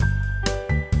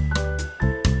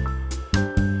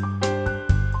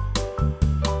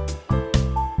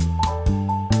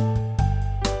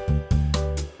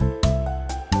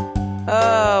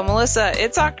Melissa,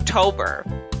 it's October.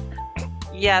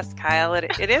 Yes, Kyle,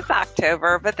 it is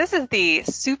October, but this is the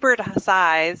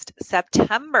super-sized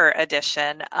September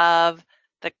edition of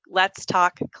the Let's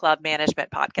Talk Club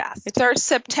Management podcast. It's our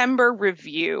September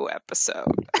review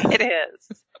episode. It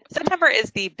is. September is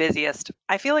the busiest.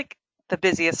 I feel like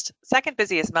the second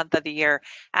busiest month of the year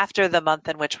after the month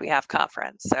in which we have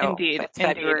conference. So Indeed.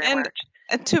 February and March.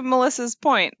 And to Melissa's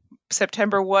point,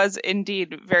 September was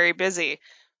indeed very busy.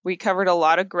 We covered a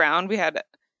lot of ground. We had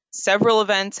several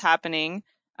events happening,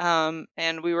 and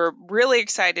we were really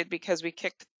excited because we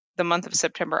kicked the month of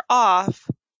September off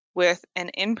with an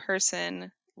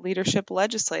in-person leadership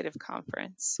legislative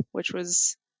conference, which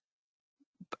was,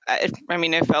 I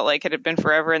mean, it felt like it had been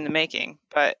forever in the making,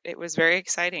 but it was very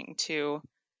exciting to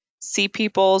see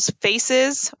people's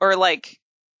faces, or like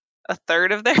a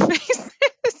third of their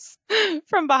faces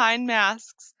from behind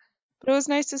masks. But it was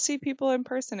nice to see people in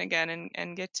person again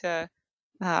and get to,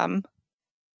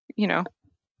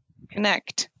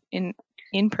 connect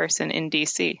in person in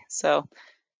DC. So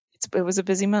it was a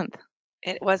busy month.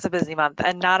 It was a busy month.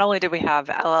 And not only did we have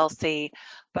LLC,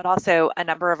 but also a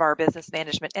number of our business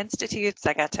management institutes.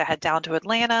 I got to head down to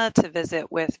Atlanta to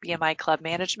visit with BMI Club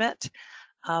Management,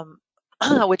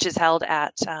 which is held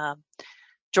at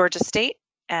Georgia State,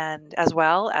 and as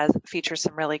well as features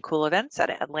some really cool events at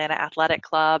Atlanta Athletic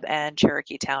Club and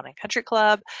Cherokee Town and Country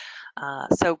Club.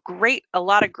 So a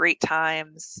lot of great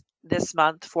times this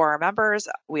month for our members.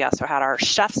 We also had our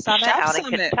Chef Summit out in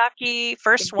Kentucky,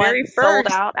 first sold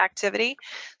out activity.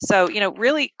 So,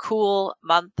 really cool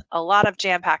month, a lot of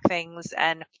jam-packed things,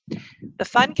 and the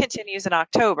fun continues in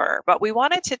October. But we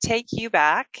wanted to take you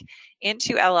back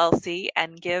into LLC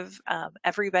and give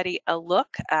everybody a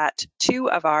look at two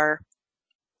of our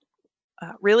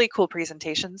really cool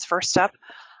presentations. First up,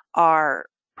 our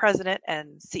president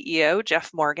and CEO,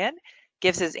 Jeff Morgan,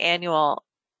 gives his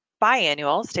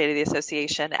biannual State of the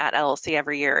Association at LLC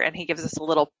every year, and he gives us a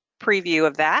little preview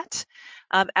of that.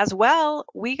 As well,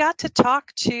 we got to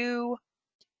talk to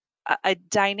a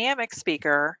dynamic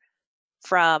speaker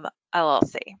from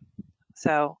LLC.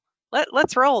 So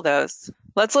let's roll those.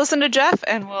 Let's listen to Jeff,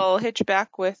 and we'll hit you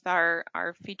back with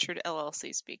our featured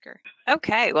LLC speaker.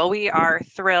 Okay, well, we are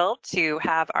thrilled to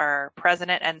have our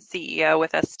president and CEO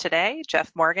with us today,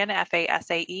 Jeff Morgan,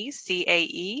 FASAE,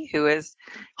 CAE, who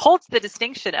holds the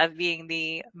distinction of being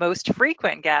the most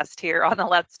frequent guest here on the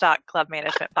Let's Talk Club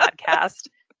Management podcast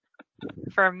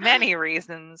for many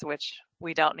reasons, which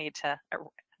we don't need to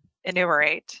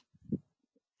enumerate.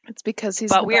 It's because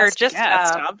he's the best guest,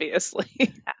 obviously.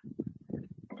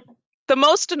 The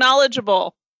most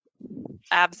knowledgeable.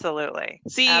 Absolutely.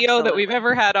 CEO that we've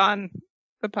ever had on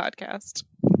the podcast.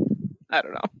 I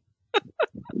don't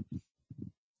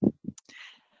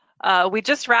know. We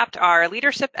just wrapped our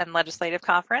leadership and legislative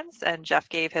conference, and Jeff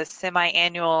gave his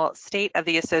semi-annual State of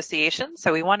the Association.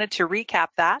 So we wanted to recap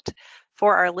that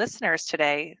for our listeners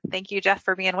today. Thank you, Jeff,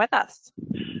 for being with us.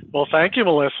 Well, thank you,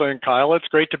 Melissa and Kyle. It's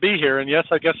great to be here. And yes,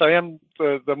 I guess I am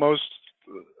the most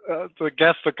the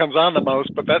guest that comes on the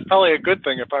most, but that's probably a good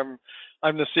thing. If I'm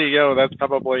the CEO,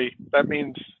 that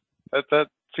means that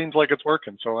seems like it's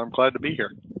working. So I'm glad to be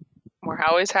here. We're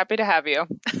always happy to have you.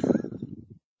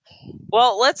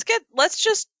 Well, let's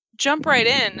just jump right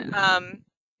in.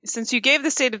 Since you gave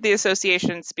the State of the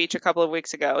Association speech a couple of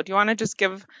weeks ago, do you want to just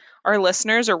give our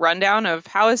listeners a rundown of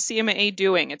how is CMA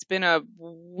doing? It's been a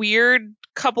weird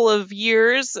couple of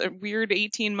years, a weird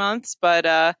 18 months,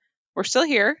 but we're still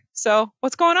here. So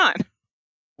what's going on?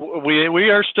 We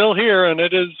are still here, and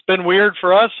it has been weird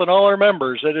for us and all our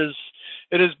members. It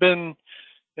has been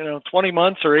 20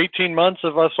 months or 18 months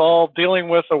of us all dealing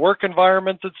with a work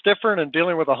environment that's different, and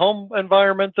dealing with a home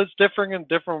environment that's different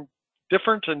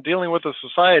and dealing with a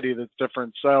society that's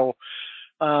different. So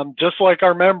just like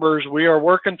our members, we are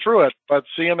working through it, but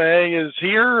CMA is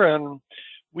here, and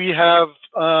we have,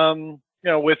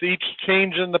 with each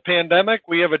change in the pandemic,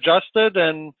 we have adjusted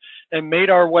and made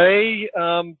our way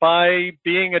by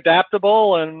being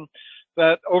adaptable, and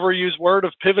that overused word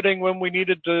of pivoting when we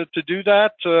needed to do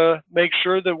that to make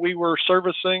sure that we were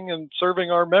servicing and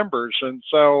serving our members. And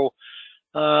so,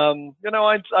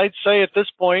 I'd say at this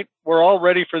point, we're all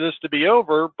ready for this to be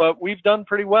over, but we've done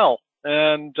pretty well.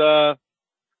 And,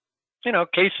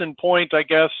 case in point, I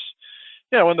guess,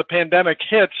 when the pandemic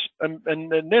hits, and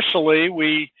initially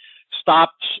we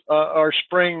stopped our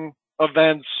spring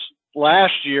events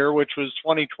last year, which was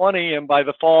 2020, and by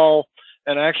the fall,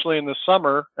 and actually in the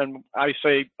summer, and I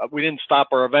say we didn't stop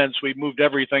our events, we moved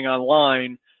everything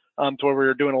online to where we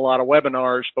were doing a lot of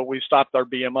webinars, but we stopped our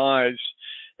BMIs.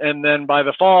 And then by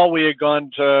the fall, we had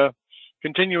gone to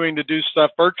continuing to do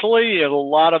stuff virtually. A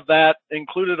lot of that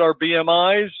included our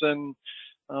BMIs, and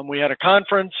we had a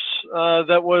conference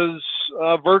that was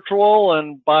virtual,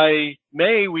 and by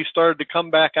May we started to come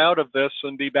back out of this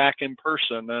and be back in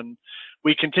person. And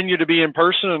we continue to be in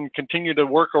person and continue to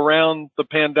work around the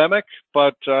pandemic,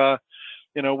 but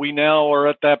we now are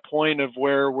at that point of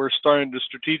where we're starting to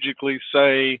strategically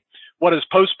say, what does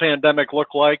post-pandemic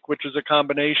look like, which is a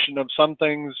combination of some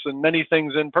things and many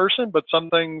things in person, but some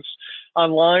things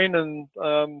online. And,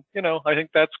 I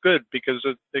think that's good because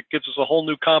it gives us a whole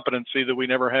new competency that we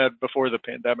never had before the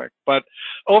pandemic. But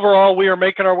overall, we are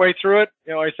making our way through it.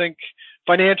 I think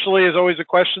financially is always a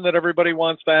question that everybody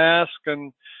wants to ask.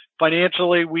 And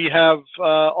financially, we have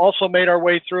also made our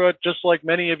way through it, just like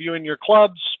many of you in your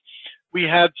clubs. We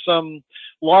had some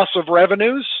loss of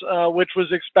revenues, which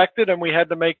was expected, and we had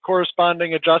to make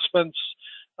corresponding adjustments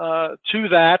to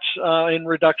that in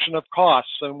reduction of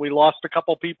costs. And we lost a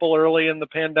couple people early in the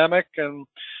pandemic, and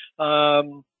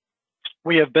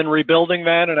we have been rebuilding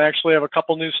that and actually have a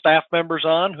couple new staff members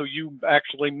on who you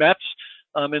actually met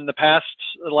in the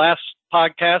last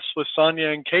podcast with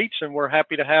Sonia and Kate, and we're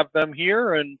happy to have them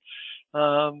here. And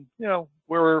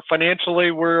we're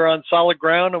on solid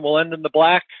ground, and we'll end in the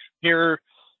black here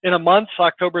in a month,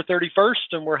 October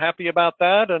 31st, and we're happy about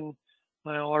that. And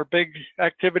our big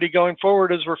activity going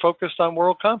forward is we're focused on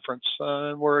World Conference,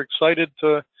 and we're excited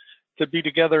to be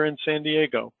together in San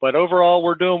Diego. But overall,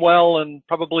 we're doing well, and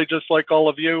probably just like all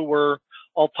of you, we're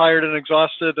all tired and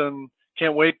exhausted and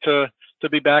can't wait to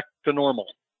be back to normal,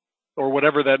 or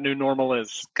whatever that new normal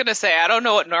is. Gonna say, I don't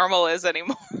know what normal is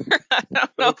anymore. I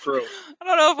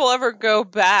don't know if we'll ever go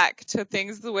back to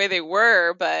things the way they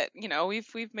were, but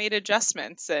we've made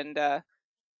adjustments, and I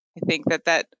think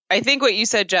what you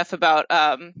said, Jeff, about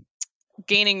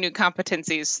gaining new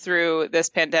competencies through this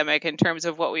pandemic in terms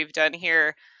of what we've done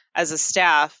here as a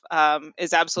staff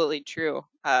is absolutely true.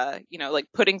 Like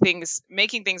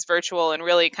making things virtual and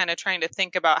really kind of trying to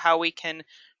think about how we can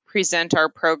present our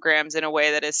programs in a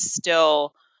way that is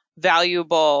still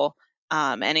valuable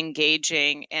and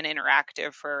engaging and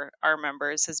interactive for our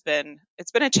members it's been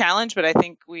a challenge, but I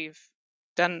think we've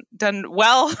done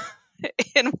well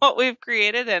in what we've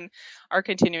created and are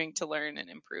continuing to learn and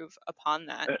improve upon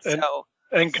that.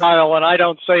 And Kyle, and I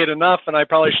don't say it enough, and I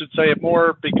probably should say it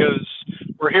more because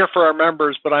we're here for our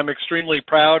members, but I'm extremely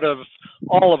proud of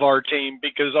all of our team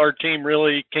because our team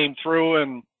really came through,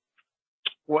 and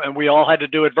we all had to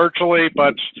do it virtually,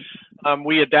 but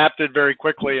we adapted very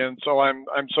quickly. And so I'm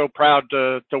so proud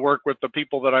to work with the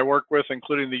people that I work with,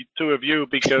 including the two of you,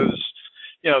 because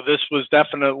this was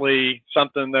definitely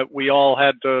something that we all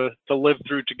had to live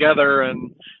through together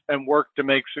and work to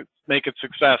make it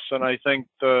success. And I think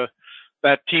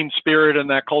that team spirit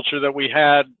and that culture that we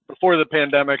had before the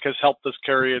pandemic has helped us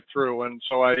carry it through. And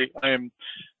so I am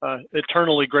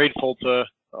eternally grateful to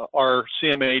our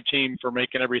CMA team for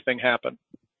making everything happen.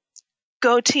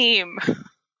 Go team.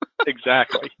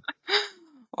 Exactly.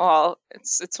 Well,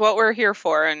 it's what we're here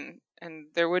for, and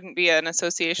there wouldn't be an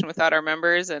association without our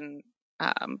members, and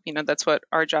that's what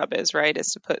our job is, right? Is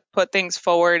to put things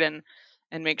forward and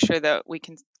make sure that we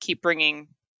can keep bringing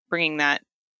that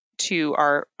to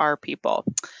our people.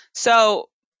 So,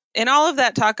 in all of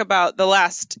that talk about the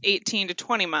last 18 to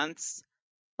 20 months,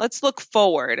 let's look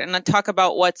forward and talk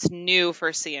about what's new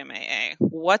for CMAA.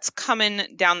 What's coming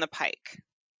down the pike?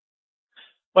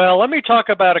 Well, let me talk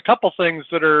about a couple things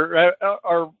that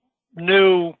are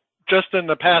new just in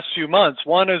the past few months.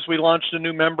 One is we launched a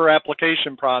new member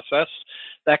application process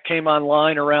that came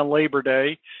online around Labor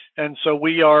Day. And so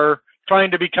we are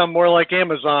trying to become more like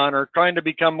Amazon, or trying to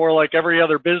become more like every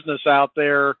other business out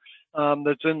there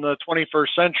that's in the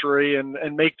 21st century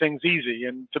and make things easy.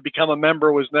 And to become a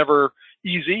member was never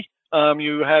easy.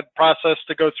 You had process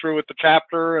to go through with the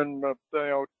chapter and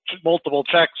multiple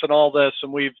checks and all this,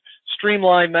 and we've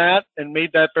streamlined that and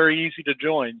made that very easy to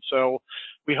join. So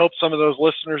we hope some of those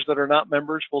listeners that are not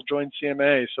members will join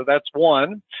CMA. So that's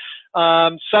one.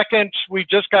 Second, we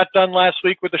just got done last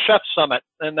week with the Chef Summit,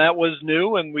 and that was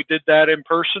new, and we did that in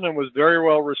person and was very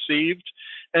well received,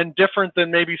 and different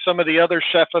than maybe some of the other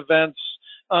chef events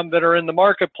that are in the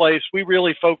marketplace. We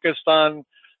really focused on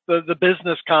the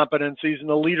business competencies and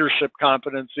the leadership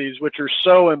competencies, which are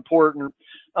so important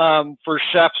for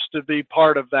chefs to be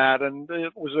part of that. And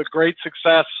it was a great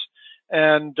success.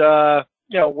 And,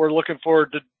 we're looking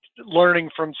forward to learning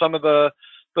from some of the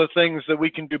things that we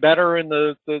can do better in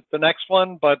the next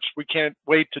one, but we can't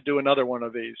wait to do another one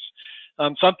of these.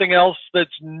 Something else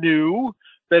that's new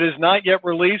that is not yet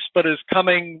released, but is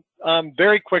coming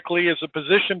very quickly, is a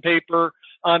position paper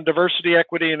on diversity,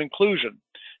 equity, and inclusion.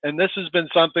 And this has been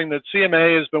something that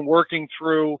CMA has been working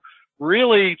through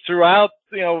really throughout,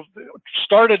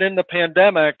 started in the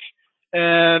pandemic,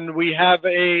 and we have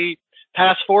a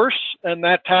task force, and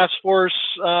that task force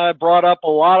brought up a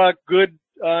lot of good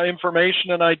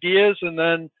information and ideas, and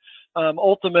then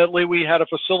ultimately we had a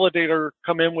facilitator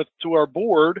come in to our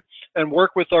board and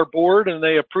work with our board, and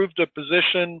they approved a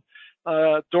position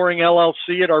during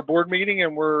LLC at our board meeting,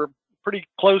 and we're pretty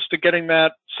close to getting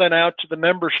that sent out to the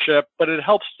membership. But it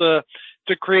helps to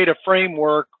create a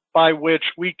framework by which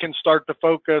we can start to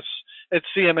focus at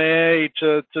CMAA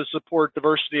to support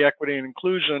diversity, equity, and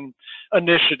inclusion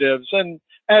initiatives. And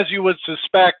as you would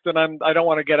suspect, and I don't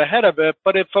want to get ahead of it,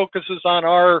 but it focuses on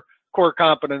our core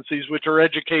competencies, which are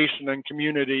education and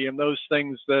community, and those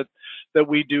things that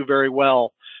we do very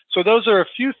well. So those are a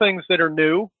few things that are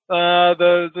new.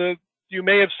 You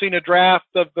may have seen a draft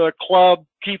of the club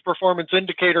Key Performance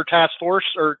Indicator Task Force,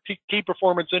 or Key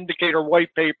Performance Indicator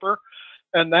White Paper,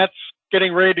 and that's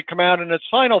getting ready to come out in its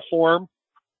final form.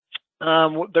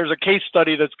 There's a case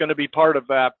study that's going to be part of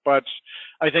that, but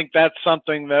I think that's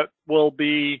something that will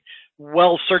be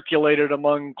well circulated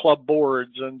among club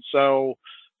boards. And so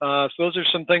those are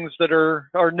some things that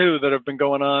are new that have been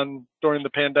going on during the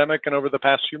pandemic and over the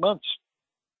past few months.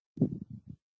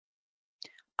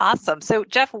 Awesome. So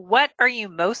Jeff, what are you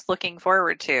most looking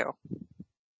forward to?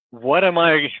 What am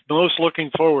I most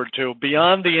looking forward to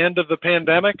beyond the end of the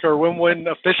pandemic, or when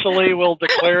officially we'll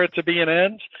declare it to be an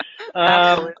end?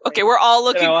 Okay, we're all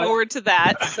looking forward to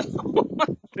that.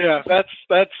 Yeah,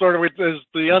 that's sort of is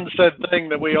the unsaid thing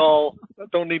that we all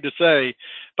don't need to say.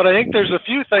 But I think there's a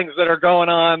few things that are going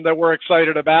on that we're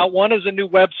excited about. One is a new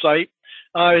website.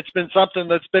 It's been something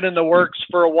that's been in the works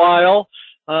for a while.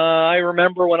 I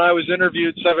remember when I was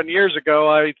interviewed 7 years ago,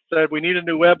 I said we need a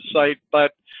new website,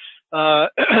 but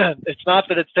it's not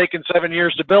that it's taken 7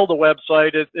 years to build a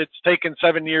website. It's taken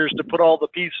 7 years to put all the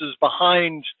pieces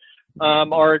behind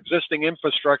our existing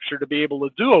infrastructure to be able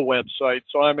to do a website.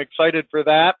 So I'm excited for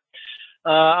that.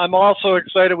 I'm also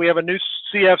excited. We have a new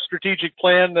CF strategic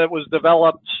plan that was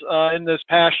developed in this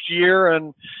past year,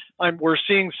 and we're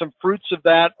seeing some fruits of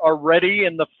that already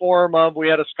in the form of, we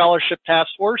had a scholarship task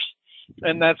force,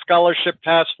 and that scholarship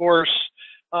task force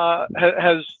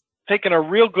has taken a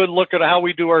real good look at how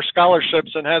we do our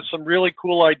scholarships and has some really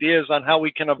cool ideas on how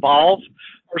we can evolve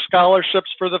our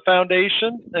scholarships for the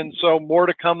foundation. And so more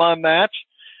to come on that,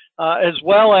 as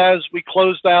well as we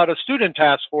closed out a student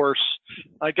task force.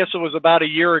 I guess it was about a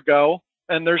year ago,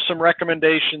 and there's some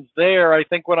recommendations there. I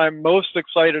think what I'm most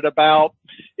excited about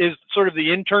is sort of the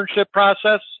internship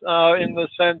process, in the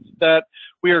sense that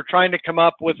we are trying to come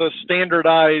up with a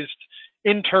standardized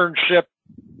internship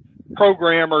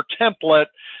program or template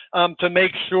to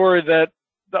make sure that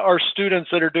our students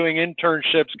that are doing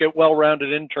internships get well-rounded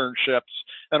internships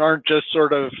and aren't just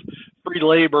sort of free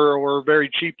labor or very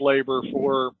cheap labor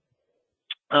for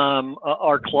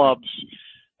our clubs.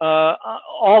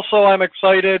 Also, I'm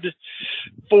excited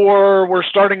we're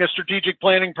starting a strategic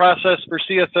planning process for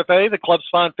CSFA, the Club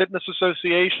Spa and Fitness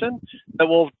Association, that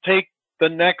will take the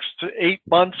next 8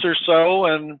 months or so.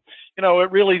 And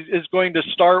it really is going to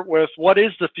start with what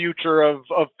is the future of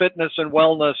fitness and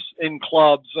wellness in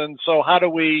clubs. And so how do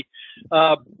we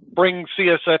bring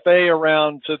CSFA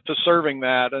around to serving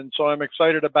that? And so I'm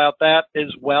excited about that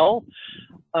as well.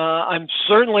 I'm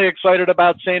certainly excited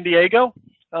about San Diego.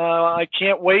 I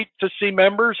can't wait to see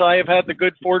members. I have had the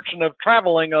good fortune of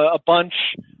traveling a bunch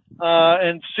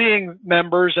and seeing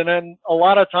members, and then a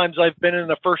lot of times I've been in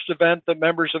the first event that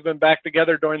members have been back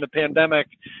together during the pandemic,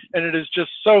 and it is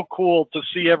just so cool to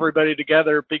see everybody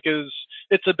together, because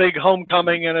it's a big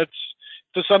homecoming, and it's,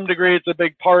 to some degree, it's a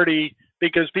big party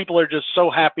because people are just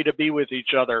so happy to be with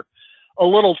each other. A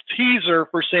little teaser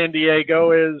for San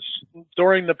Diego is,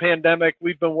 during the pandemic,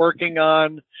 we've been working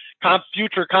on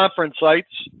future conference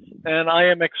sites, and I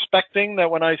am expecting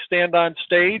that when I stand on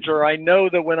stage, or I know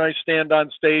that when I stand on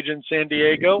stage in San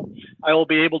Diego, I will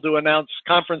be able to announce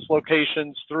conference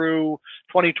locations through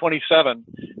 2027.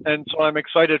 And so I'm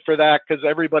excited for that, because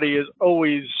everybody is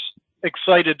always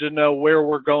excited to know where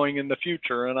we're going in the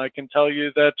future. And I can tell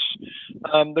you that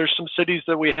there's some cities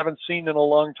that we haven't seen in a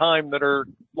long time that are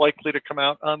likely to come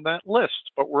out on that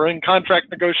list. But we're in contract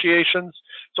negotiations,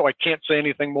 so I can't say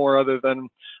anything more other than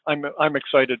I'm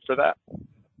excited for that.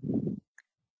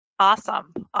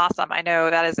 Awesome. I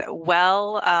know that is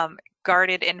well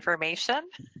guarded information,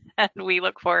 and we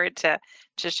look forward to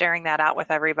sharing that out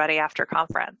with everybody after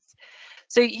conference.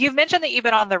 So you've mentioned that you've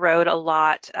been on the road a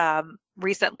lot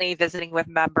recently, visiting with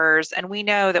members, and we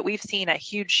know that we've seen a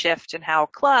huge shift in how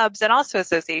clubs and also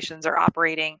associations are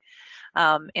operating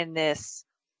in this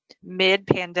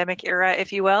mid-pandemic era,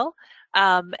 if you will.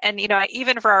 And,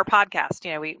 even for our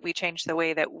podcast, we changed the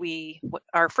way that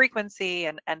our frequency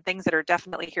and things that are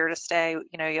definitely here to stay.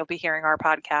 You'll be hearing our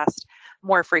podcast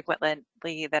more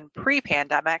frequently than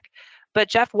pre-pandemic. But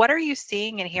Jeff, what are you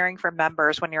seeing and hearing from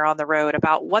members when you're on the road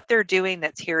about what they're doing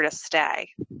that's here to stay?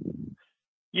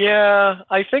 Yeah,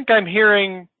 I think I'm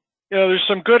hearing, there's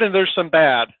some good and there's some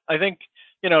bad. I think,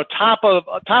 top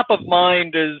of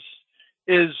mind is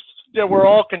we're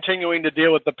all continuing to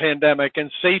deal with the pandemic,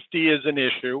 and safety is an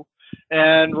issue.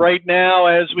 And right now,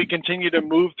 as we continue to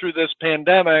move through this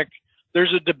pandemic,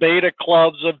 there's a debate at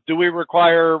clubs of, do we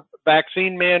require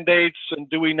vaccine mandates and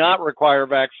do we not require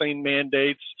vaccine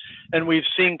mandates? And we've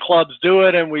seen clubs do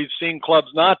it and we've seen clubs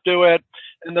not do it.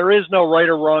 And there is no right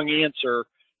or wrong answer.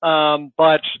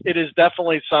 But it is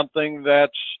definitely something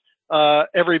that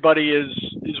everybody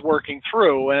is working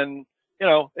through. And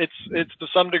it's to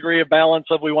some degree a balance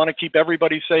of, we want to keep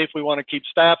everybody safe, we want to keep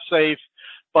staff safe,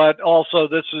 but also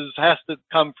this has to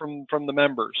come from the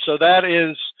members. So that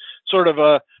is sort of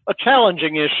a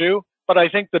challenging issue, but I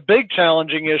think the big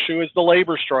challenging issue is the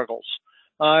labor struggles.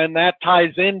 And that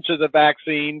ties into the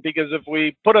vaccine, because if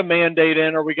we put a mandate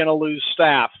in, are we going to lose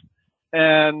staff?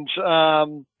 And,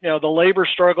 the labor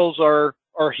struggles are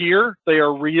here, they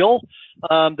are real,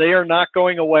 they are not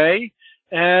going away.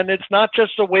 And it's not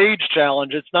just a wage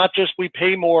challenge. It's not just we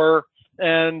pay more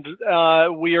and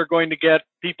we are going to get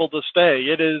people to stay.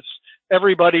 It is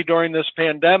everybody during this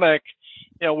pandemic.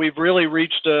 We've really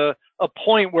reached a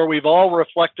point where we've all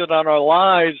reflected on our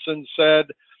lives and said,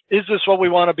 is this what we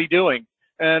want to be doing?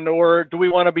 Or do we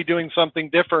want to be doing something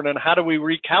different? And how do we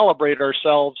recalibrate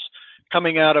ourselves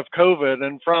coming out of COVID?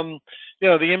 And from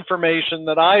the information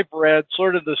that I've read,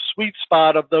 sort of the sweet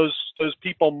spot of those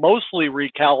people mostly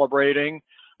recalibrating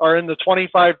are in the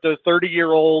 25 to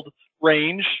 30-year-old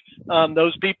range.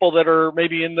 Those people that are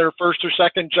maybe in their first or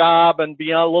second job and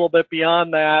beyond, a little bit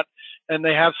beyond that, and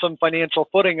they have some financial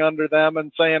footing under them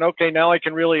and saying, okay, now I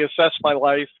can really assess my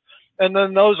life. And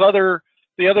then the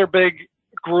other big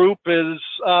group is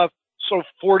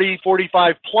 40,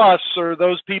 45 plus, or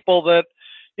those people that,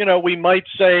 we might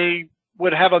say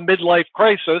would have a midlife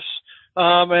crisis,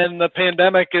 and the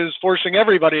pandemic is forcing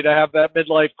everybody to have that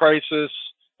midlife crisis.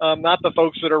 Not the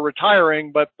folks that are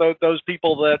retiring, but those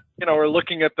people that, are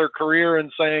looking at their career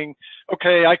and saying,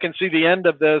 okay, I can see the end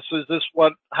of this. Is this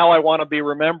how I want to be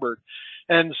remembered?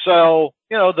 And so,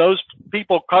 those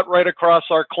people cut right across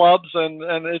our clubs, and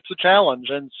it's a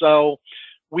challenge. And so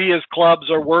we as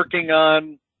clubs are working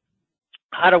on,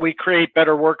 how do we create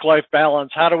better work-life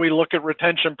balance? How do we look at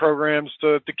retention programs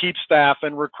to keep staff,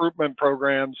 and recruitment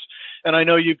programs? And I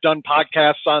know you've done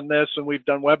podcasts on this, and we've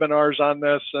done webinars on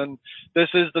this, and this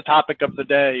is the topic of the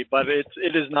day, but it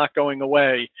is not going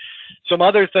away. Some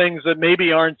other things that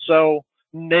maybe aren't so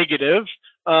negative,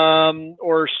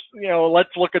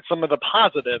 let's look at some of the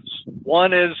positives.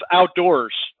 One is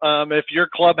outdoors. If your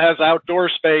club has outdoor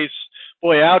space,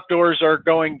 boy, outdoors are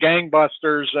going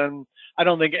gangbusters, and I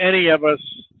don't think any of us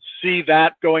see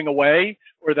that going away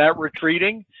or that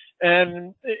retreating.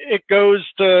 And it goes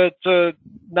to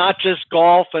not just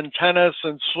golf and tennis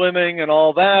and swimming and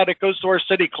all that. It goes to our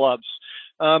city clubs.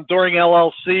 During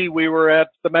LLC, we were at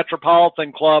the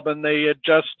Metropolitan Club, and they had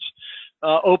just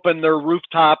opened their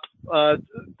rooftop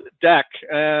deck.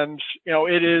 And,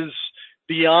 it is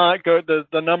beyond,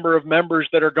 the number of members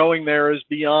that are going there is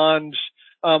beyond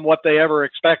what they ever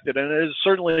expected. And it is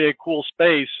certainly a cool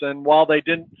space. And while they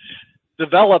didn't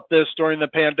develop this during the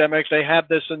pandemic, they had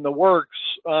this in the works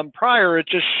prior. It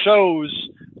just shows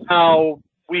how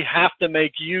we have to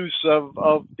make use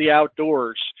of the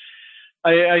outdoors.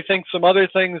 I think some other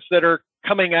things that are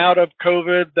coming out of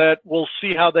COVID that we'll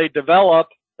see how they develop,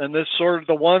 and this sort of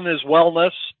the one is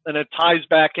wellness, and it ties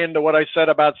back into what I said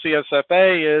about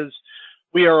CSFA, is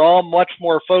we are all much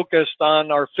more focused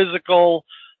on our physical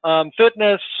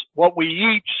fitness, what we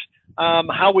eat,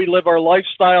 how we live our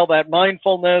lifestyle, that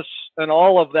mindfulness, and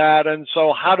all of that. And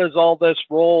so how does all this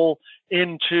roll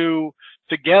into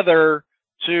together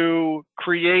to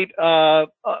create the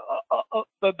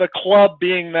club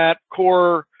being that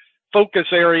core focus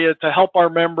area to help our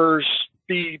members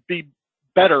be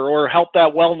better, or help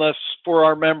that wellness for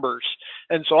our members?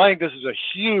 And so I think this is a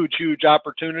huge, huge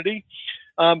opportunity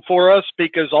for us,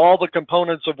 because all the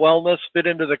components of wellness fit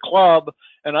into the club.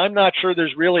 And I'm not sure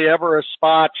there's really ever a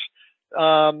spot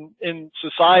in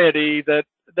society that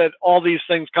all these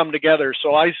things come together.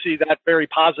 So I see that very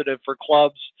positive for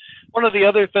clubs. One of the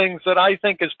other things that I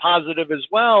think is positive as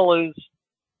well is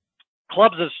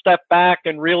clubs have stepped back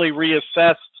and really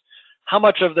reassessed how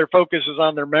much of their focus is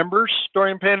on their members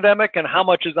during pandemic and how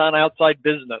much is on outside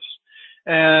business.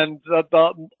 And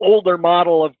the older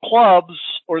model of clubs,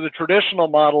 or the traditional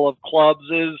model of clubs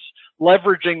is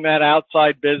leveraging that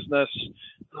outside business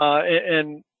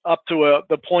and up to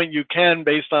the point you can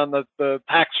based on the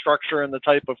tax structure and the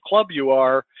type of club you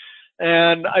are.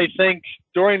 And I think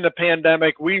during the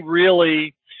pandemic, we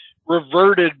really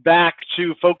reverted back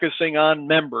to focusing on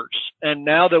members. And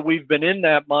now that we've been in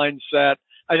that mindset,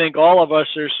 I think all of us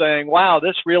are saying, wow,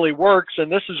 this really works, and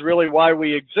this is really why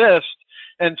we exist.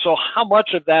 And so how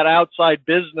much of that outside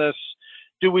business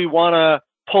do we want to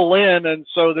pull in? And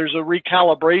so there's a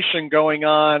recalibration going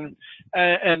on,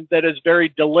 and that is very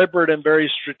deliberate and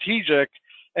very strategic,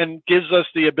 and gives us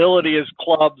the ability as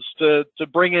clubs to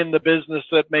bring in the business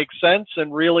that makes sense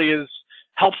and really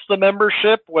helps the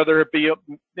membership, whether it be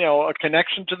a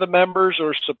connection to the members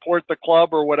or support the club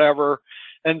or whatever.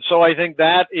 And so I think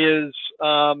that is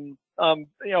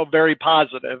very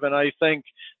positive. And I think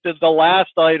that the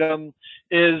last item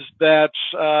is that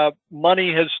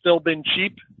money has still been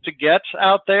cheap to get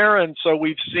out there, and so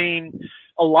we've seen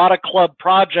a lot of club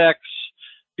projects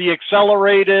be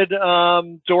accelerated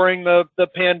during the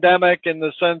pandemic in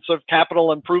the sense of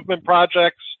capital improvement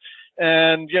projects.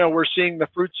 And, we're seeing the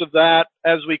fruits of that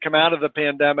as we come out of the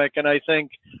pandemic. And I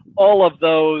think all of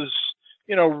those,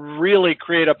 really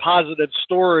create a positive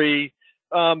story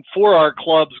for our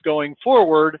clubs going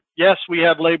forward. Yes, we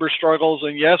have labor struggles,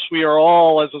 and yes, we are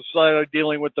all as a society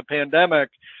dealing with the pandemic,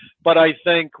 but I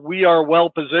think we are well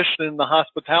positioned in the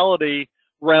hospitality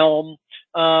realm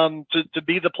to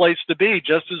be the place to be,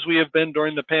 just as we have been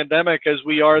during the pandemic, as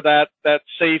we are that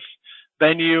safe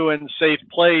venue and safe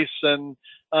place. And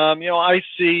I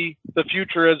see the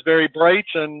future as very bright,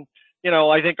 and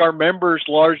I think our members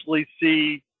largely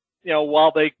see,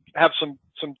 while they have some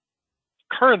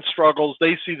current struggles,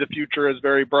 they see the future as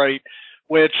very bright,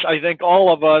 which I think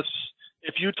all of us,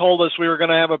 if you told us we were going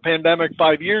to have a pandemic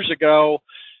 5 years ago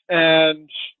and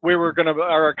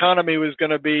our economy was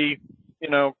going to be,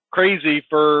 crazy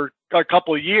for a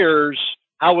couple of years,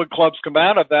 how would clubs come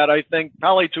out of that? I think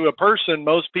probably to a person,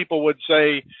 most people would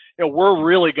say, we're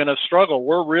really going to struggle.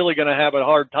 We're really going to have a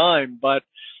hard time. But,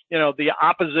 the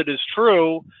opposite is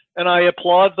true. And I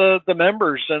applaud the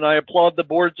members, and I applaud the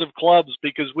boards of clubs,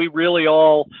 because we really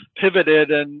all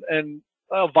pivoted and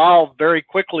evolved very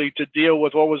quickly to deal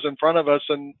with what was in front of us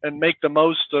and make the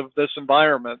most of this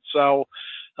environment. So,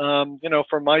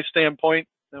 from my standpoint,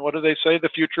 what do they say? The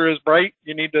future is bright.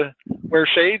 You need to wear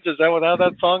shades. Is that how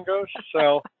that song goes?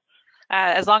 So,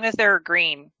 as long as they're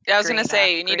green. I was going to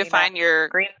say, you need to find your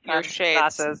shades.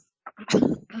 Glasses.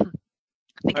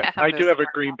 I do have a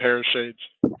green pair of shades.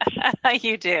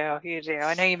 You do.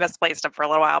 I know you misplaced them for a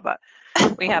little while, but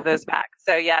we have those back.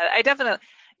 So yeah, I definitely,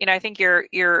 I think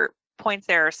your points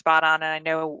there are spot on. And I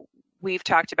know we've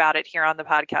talked about it here on the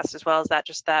podcast as well, as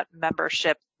that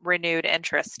membership renewed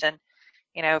interest. And,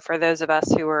 for those of us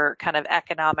who are kind of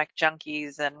economic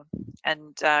junkies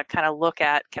and kind of look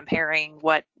at comparing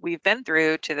what we've been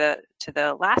through to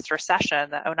the last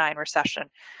recession, the 2009 recession,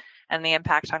 and the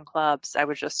impact on clubs, I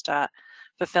was just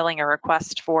fulfilling a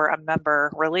request for a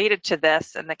member related to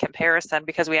this and the comparison,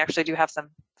 because we actually do have some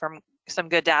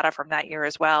good data from that year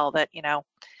as well, that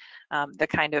the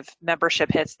kind of membership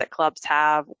hits that clubs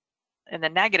have in the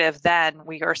negative, then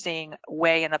we are seeing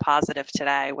way in the positive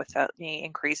today with the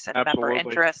increase in member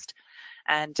interest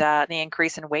and the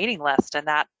increase in waiting list. And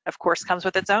that, of course, comes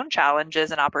with its own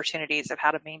challenges and opportunities of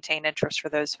how to maintain interest for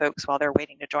those folks while they're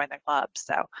waiting to join the club.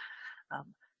 So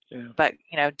but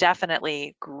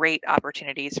definitely great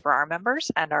opportunities for our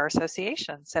members and our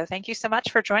association. So thank you so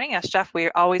much for joining us, Jeff. We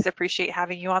always appreciate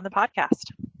having you on the podcast.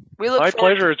 My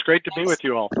pleasure. It's great to be with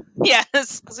you all. Yes, I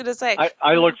was going to say.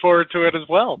 I look forward to it as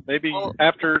well. Maybe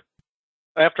after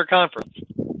conference.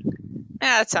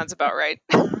 Yeah, that sounds about right.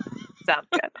 Sounds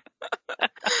good.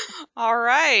 All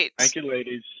right. Thank you,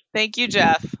 ladies. Thank you,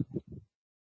 Jeff.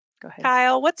 Go ahead.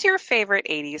 Kyle, what's your favorite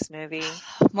 80s movie?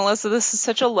 Melissa, this is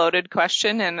such a loaded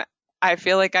question, and I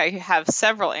feel like I have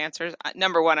several answers.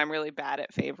 Number one, I'm really bad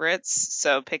at favorites,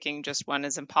 so picking just one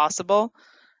is impossible.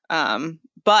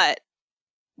 But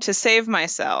to save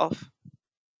myself,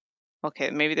 okay,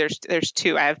 maybe there's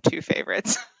two. I have two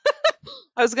favorites.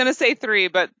 I was going to say three,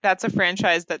 but that's a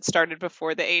franchise that started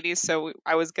before the 80s, so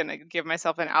I was going to give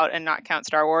myself an out and not count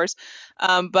Star Wars.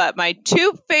 But my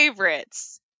two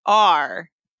favorites are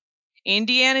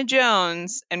Indiana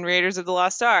Jones and Raiders of the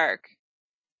Lost Ark,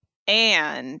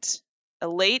 and a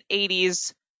late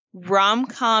 80s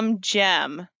rom-com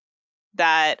gem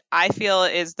that I feel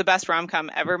is the best rom-com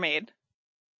ever made.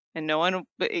 And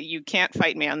you can't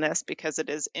fight me on this because it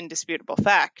is indisputable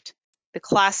fact. The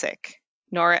classic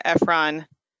Nora Ephron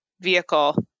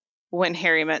vehicle, When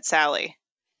Harry Met Sally.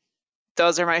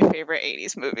 Those are my favorite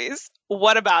 80s movies.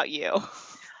 What about you?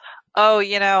 Oh,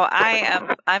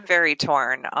 I'm very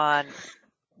torn on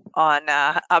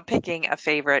picking a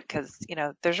favorite because,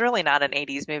 there's really not an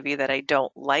 80s movie that I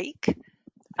don't like.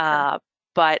 Sure.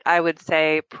 But I would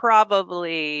say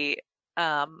probably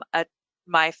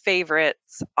my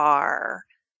favorites are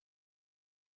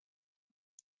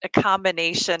a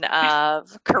combination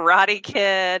of Karate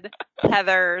Kid,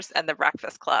 Heathers, and The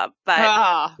Breakfast Club. But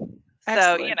Ah, so,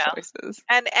 excellent choices.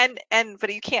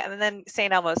 but you can't, and then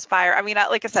St. Elmo's Fire. I mean,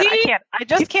 like I said, See, I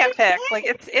just can't pick. Like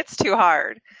it's too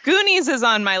hard. Goonies is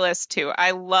on my list too.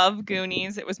 I love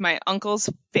Goonies. It was my uncle's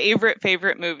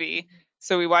favorite movie.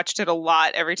 So we watched it a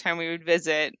lot every time we would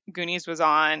visit. Goonies was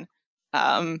on.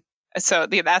 Um,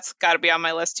 that's got to be on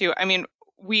my list too. I mean,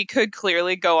 we could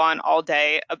clearly go on all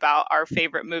day about our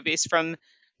favorite movies from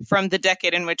the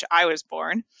decade in which I was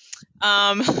born.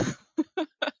 Um,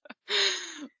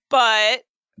 but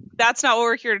that's not what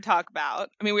we're here to talk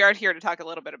about. I mean, we are here to talk a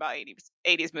little bit about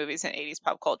 80s movies and 80s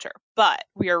pop culture, but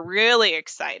we are really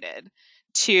excited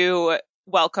to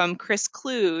welcome Chris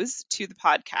Clues to the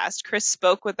podcast. Chris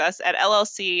spoke with us at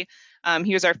LLC.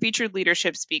 He was our featured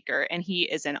leadership speaker, and he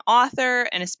is an author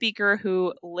and a speaker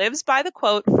who lives by the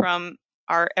quote from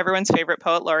our everyone's favorite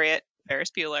poet laureate,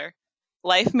 Ferris Bueller.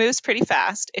 Life moves pretty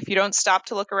fast. If you don't stop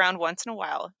to look around once in a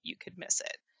while, you could miss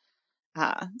it.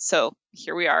 So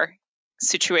here we are,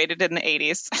 situated in the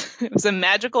 80s. It was a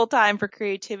magical time for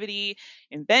creativity,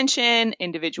 invention,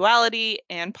 individuality,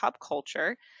 and pop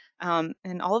culture.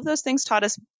 And all of those things taught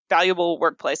us valuable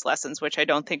workplace lessons, which I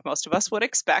don't think most of us would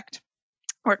expect.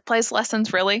 Workplace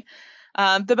lessons, really.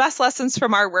 The best lessons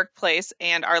from our workplace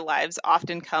and our lives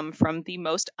often come from the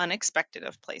most unexpected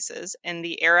of places. And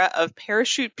the era of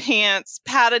parachute pants,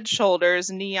 padded shoulders,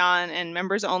 neon, and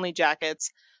members only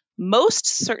jackets most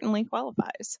certainly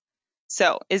qualifies.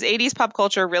 So, is 80s pop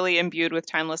culture really imbued with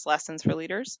timeless lessons for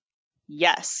leaders?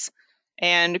 Yes.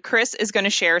 And Chris is going to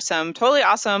share some totally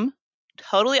awesome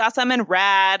and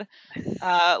rad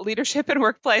leadership and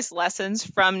workplace lessons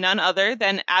from none other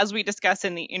than, as we discuss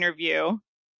in the interview,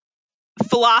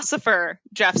 philosopher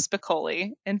Jeff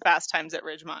Spicoli in Fast Times at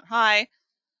Ridgemont High.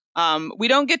 We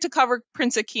don't get to cover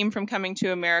Prince Akeem from Coming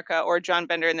to America or John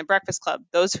Bender in The Breakfast Club.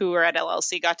 Those who were at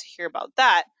LLC got to hear about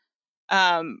that.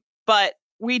 But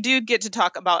we do get to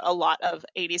talk about a lot of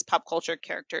 80s pop culture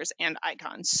characters and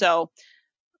icons. So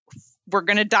we're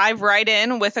going to dive right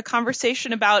in with a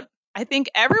conversation about, I think,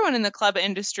 everyone in the club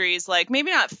industry's, like, maybe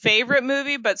not favorite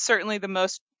movie, but certainly the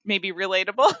most maybe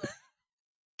relatable,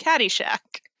 Caddyshack.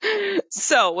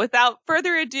 So without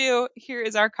further ado, here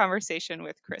is our conversation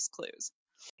with Chris Clues.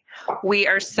 We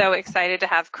are so excited to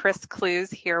have Chris Clues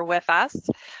here with us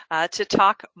to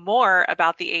talk more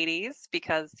about the 80s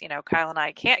because, Kyle and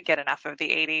I can't get enough of the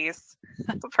 80s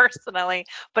personally,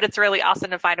 but it's really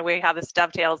awesome to find a way how this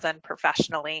dovetails in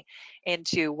professionally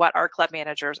into what our club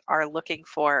managers are looking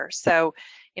for. So,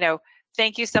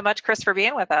 thank you so much, Chris, for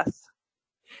being with us.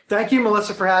 Thank you,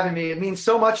 Melissa, for having me. It means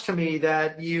so much to me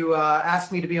that you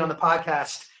asked me to be on the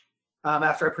podcast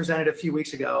after I presented a few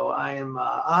weeks ago. I am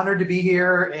honored to be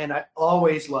here, and I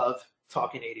always love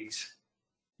talking 80s.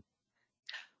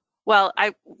 Well,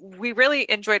 we really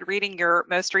enjoyed reading your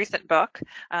most recent book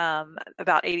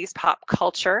about 80s pop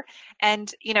culture.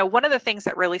 And, one of the things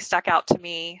that really stuck out to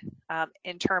me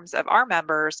in terms of our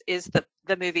members is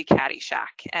the movie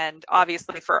Caddyshack. And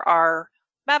obviously for our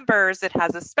members, it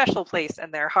has a special place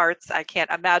in their hearts. I can't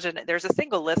imagine there's a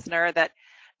single listener that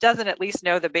doesn't at least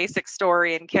know the basic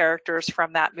story and characters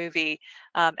from that movie,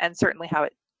 and certainly how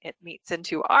it meets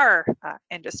into our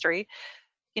industry.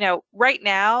 Right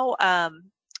now,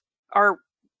 our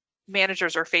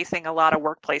managers are facing a lot of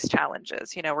workplace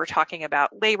challenges. We're talking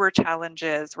about labor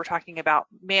challenges. We're talking about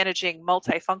managing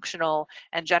multifunctional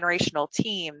and generational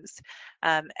teams.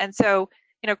 And so,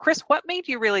 Chris, what made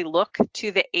you really look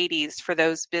to the 80s for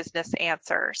those business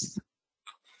answers?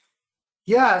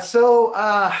 Yeah, so,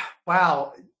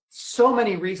 wow, so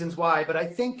many reasons why. But I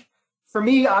think for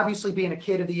me, obviously being a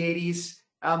kid of the 80s,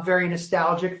 I'm very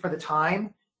nostalgic for the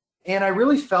time. And I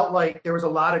really felt like there was a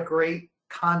lot of great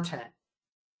content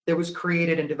that was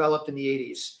created and developed in the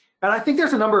 80s. And I think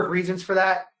there's a number of reasons for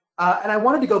that. And I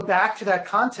wanted to go back to that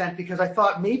content because I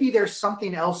thought maybe there's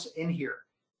something else in here.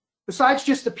 Besides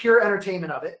just the pure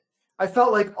entertainment of it, I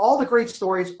felt like all the great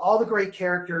stories, all the great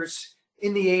characters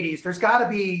in the 80s, there's got to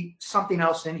be something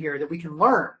else in here that we can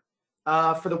learn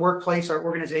for the workplace, our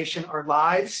organization, our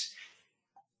lives.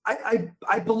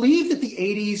 I believe that the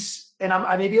 80s, and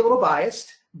I may be a little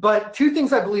biased, but two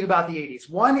things I believe about the 80s.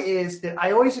 One is that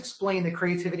I always explain that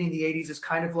creativity in the 80s is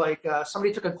kind of like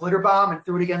somebody took a glitter bomb and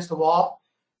threw it against the wall,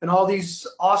 and all these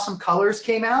awesome colors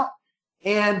came out.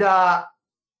 And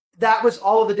that was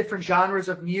all of the different genres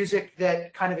of music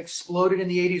that kind of exploded in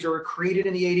the 80s or were created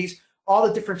in the 80s, all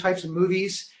the different types of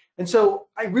movies. And so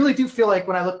I really do feel like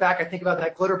when I look back, I think about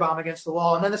that glitter bomb against the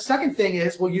wall. And then the second thing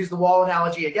is, we'll use the wall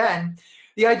analogy again,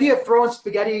 the idea of throwing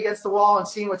spaghetti against the wall and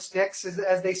seeing what sticks,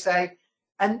 as they say.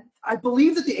 And I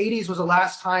believe that the 80s was the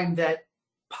last time that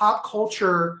pop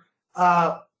culture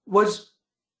wasn't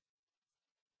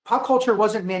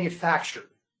manufactured.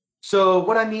 So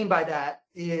what I mean by that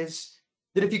is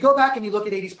that if you go back and you look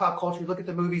at 80s pop culture, you look at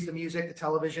the movies, the music, the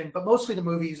television, but mostly the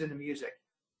movies and the music,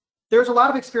 there's a lot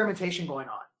of experimentation going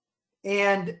on.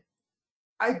 And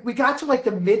we got to like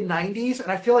the mid 90s,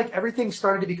 and I feel like everything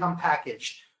started to become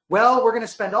packaged. Well, we're going to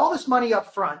spend all this money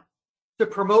up front to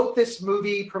promote this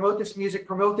movie, promote this music,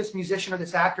 promote this musician or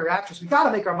this actor or actress. We got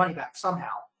to make our money back somehow.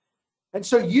 And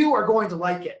so you are going to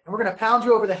like it, and we're going to pound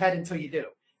you over the head until you do.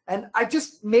 And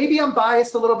maybe I'm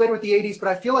biased a little bit with the 80s, but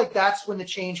I feel like that's when the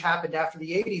change happened after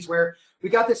the 80s, where we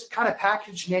got this kind of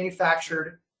packaged,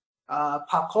 manufactured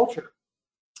pop culture.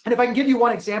 And if I can give you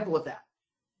one example of that,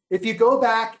 if you go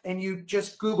back and you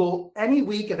just Google any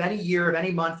week of any year of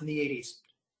any month in the 80s,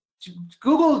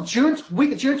 Google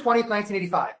week of June 20th,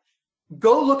 1985,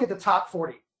 go look at the top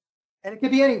 40. And it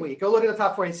could be any week. Go look at the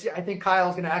top 40. I think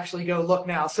Kyle's going to actually go look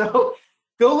now. So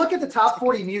go look at the top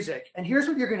 40 music, and here's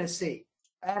what you're going to see.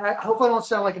 And I hope I don't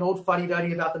sound like an old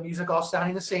fuddy-duddy about the music all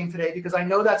sounding the same today, because I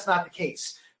know that's not the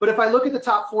case. But if I look at the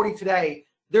top 40 today,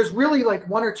 there's really like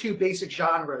one or two basic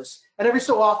genres. And every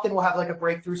so often we'll have like a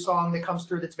breakthrough song that comes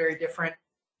through that's very different.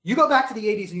 You go back to the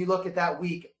 80s and you look at that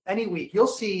week, any week, you'll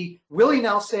see Willie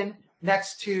Nelson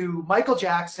next to Michael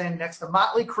Jackson, next to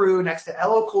Motley Crue, next to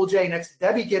LL Cool J, next to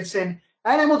Debbie Gibson,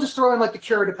 and then we'll just throw in like the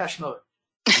Cure, Depeche Mode.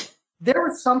 There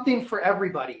was something for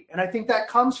everybody. And I think that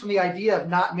comes from the idea of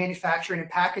not manufacturing and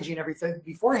packaging everything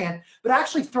beforehand, but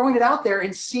actually throwing it out there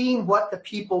and seeing what the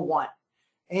people want.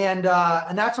 And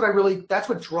that's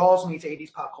what draws me to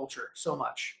 80s pop culture so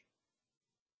much.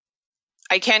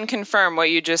 I can confirm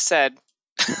what you just said.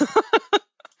 Good.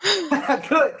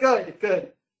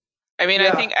 I mean,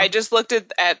 yeah. I think I just looked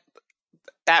at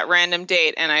that random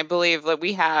date, and I believe that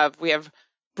we have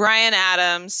Bryan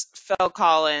Adams, Phil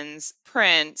Collins,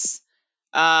 Prince,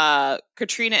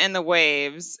 Katrina and the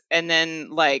Waves, and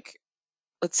then like,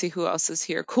 let's see who else is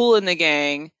here. Kool and the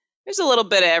Gang. There's a little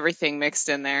bit of everything mixed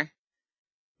in there.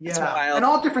 Yeah, and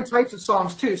all different types of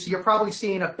songs too. So you're probably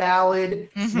seeing a ballad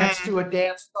next to a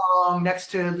dance song, next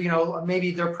to,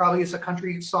 maybe there probably is a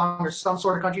country song or some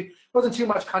sort of country. It wasn't too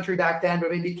much country back then,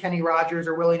 but maybe Kenny Rogers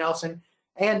or Willie Nelson.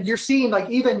 And you're seeing, like,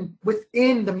 even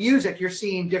within the music, you're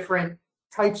seeing different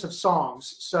types of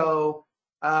songs. So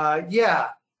yeah,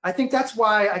 I think that's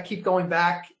why I keep going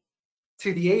back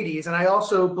to the 80s. And I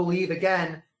also believe,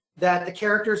 again, that the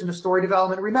characters and the story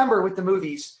development, remember with the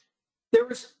movies, there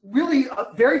was really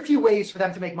very few ways for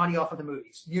them to make money off of the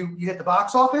movies. You hit the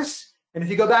box office, and if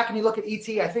you go back and you look at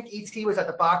E.T., I think E.T. was at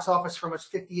the box office for almost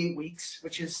 58 weeks,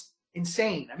 which is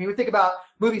insane. I mean, we think about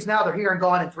movies now, they're here and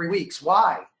gone in 3 weeks.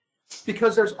 Why?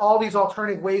 Because there's all these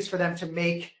alternative ways for them to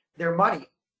make their money.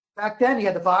 Back then, you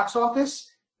had the box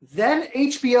office, then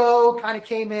HBO kind of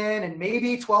came in, and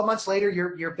maybe 12 months later,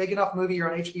 you're a big enough movie, you're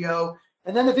on HBO,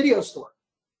 and then the video store.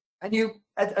 And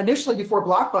initially, before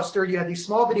Blockbuster, you had these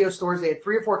small video stores. They had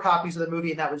 3 or 4 copies of the movie,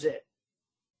 and that was it.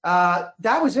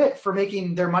 That was it for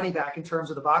making their money back in terms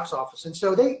of the box office. And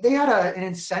so they had an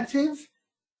incentive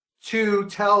to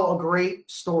tell a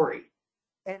great story,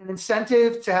 and an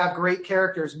incentive to have great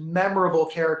characters, memorable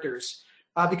characters,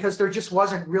 because there just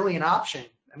wasn't really an option.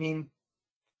 I mean,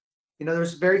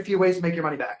 there's very few ways to make your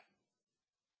money back.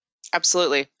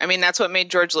 Absolutely. I mean, that's what made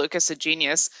George Lucas a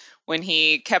genius when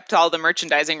he kept all the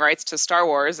merchandising rights to Star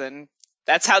Wars, and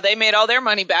that's how they made all their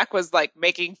money back, was like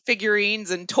making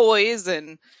figurines and toys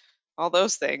and all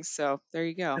those things. So there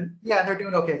you go. Yeah, they're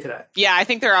doing okay today. Yeah, I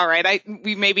think they're all right.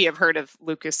 We maybe have heard of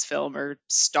Lucasfilm or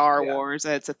Star Wars.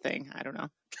 It's a thing. I don't know.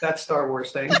 That Star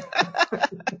Wars thing.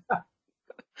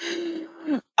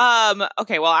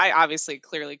 Okay, well, I obviously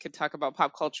clearly could talk about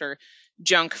pop culture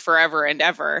junk forever and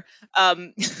ever.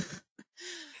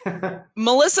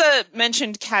 Melissa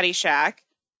mentioned Caddyshack,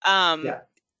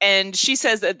 and she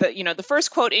says that the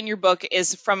first quote in your book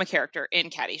is from a character in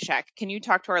Caddyshack. Can you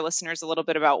talk to our listeners a little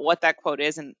bit about what that quote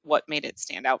is and what made it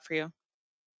stand out for you?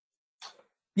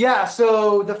 Yeah,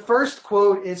 so the first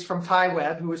quote is from Ty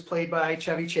Webb, who was played by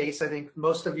Chevy Chase. I think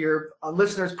most of your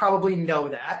listeners probably know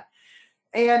that.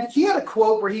 And he had a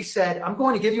quote where he said, "I'm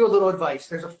going to give you a little advice.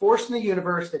 There's a force in the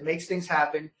universe that makes things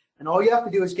happen, and all you have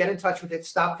to do is get in touch with it,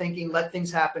 stop thinking, let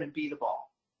things happen, and be the ball."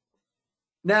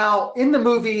 Now, in the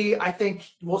movie, I think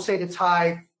we'll say that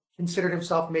Ty considered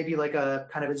himself maybe like a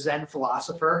kind of a Zen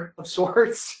philosopher of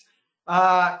sorts.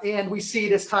 And we see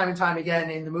this time and time again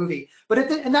in the movie. But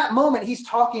in that moment, he's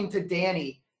talking to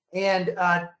Danny, and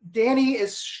Danny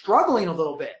is struggling a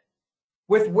little bit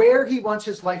with where he wants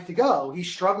his life to go.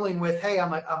 He's struggling with, hey,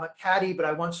 I'm a caddy, but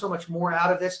I want so much more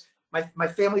out of this. My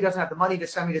family doesn't have the money to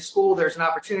send me to school. There's an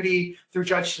opportunity through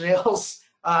Judge Snail's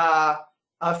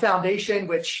foundation,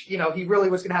 which, you know, he really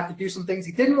was going to have to do some things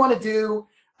he didn't want to do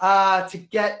to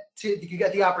get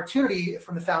the opportunity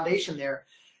from the foundation there.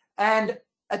 And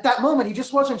at that moment, he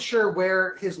just wasn't sure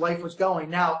where his life was going.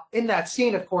 Now, in that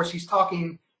scene, of course, he's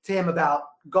talking to him about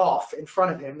golf in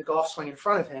front of him, the golf swing in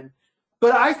front of him.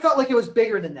 But I felt like it was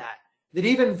bigger than that. That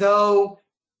even though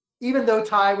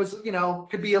Ty was, you know,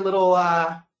 could be a little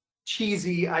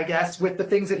cheesy, I guess, with the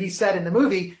things that he said in the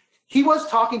movie, he was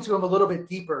talking to him a little bit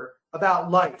deeper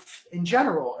about life in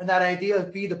general, and that idea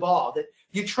of be the ball, that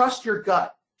you trust your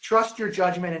gut, trust your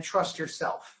judgment, and trust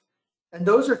yourself. And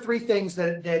those are three things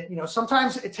that you know,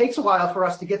 sometimes it takes a while for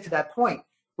us to get to that point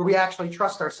where we actually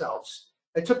trust ourselves.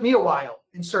 It took me a while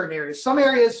in certain areas. Some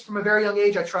areas from a very young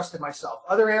age, I trusted myself.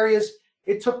 Other areas,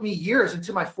 it took me years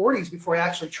into my 40s before I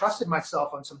actually trusted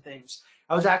myself on some things.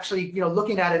 I was actually, you know,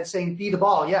 looking at it and saying, be the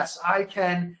ball. Yes, I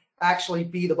can actually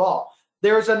be the ball.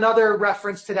 There's another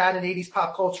reference to that in 80s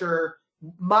pop culture.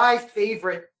 My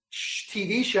favorite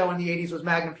TV show in the 80s was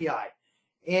Magnum P.I.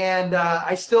 And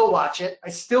I still watch it. I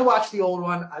still watch the old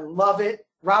one. I love it.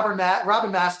 Robin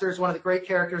Masters, one of the great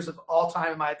characters of all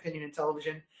time, in my opinion, in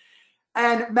television.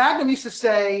 And Magnum used to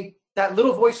say, that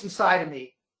little voice inside of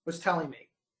me was telling me.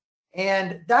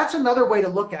 And that's another way to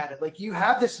look at it. Like, you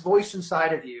have this voice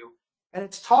inside of you, and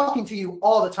it's talking to you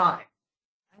all the time.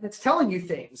 And it's telling you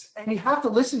things, and you have to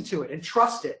listen to it and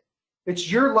trust it.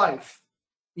 It's your life.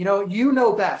 You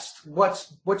know best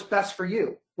what's best for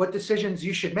you, what decisions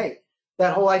you should make.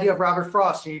 That whole idea of Robert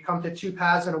Frost, you come to two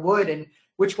paths in a wood, and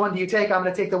which one do you take? I'm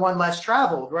going to take the one less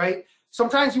traveled, right?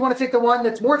 Sometimes you want to take the one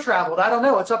that's more traveled. I don't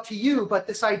know. It's up to you. But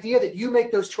this idea that you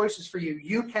make those choices for you,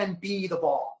 you can be the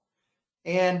ball.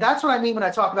 And that's what I mean when I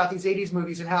talk about these 80s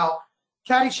movies and how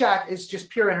Caddyshack is just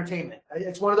pure entertainment.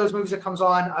 It's one of those movies that comes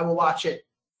on, I will watch it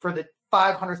for the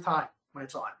 500th time when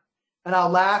it's on. And I'll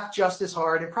laugh just as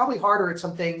hard, and probably harder at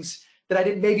some things that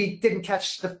I maybe didn't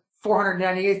catch the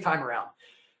 498th time around.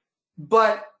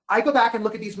 But I go back and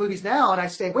look at these movies now and I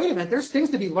say, wait a minute, there's things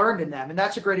to be learned in them. And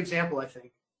that's a great example, I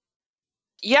think.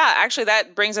 Yeah, actually,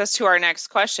 that brings us to our next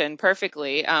question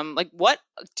perfectly. What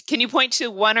can you point to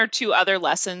one or two other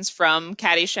lessons from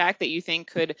Caddyshack that you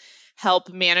think could help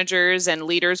managers and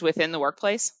leaders within the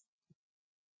workplace?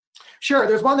 Sure.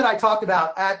 There's one that I talked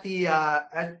about at the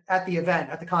event,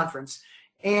 at the conference.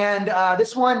 And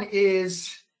this one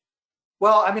is,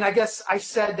 well, I mean, I guess I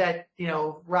said that, you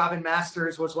know, Robin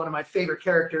Masters was one of my favorite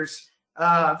characters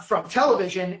from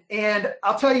television. And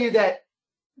I'll tell you that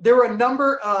there were a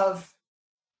number of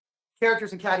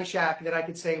characters in Caddyshack that I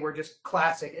could say were just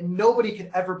classic, and nobody could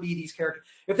ever be these characters.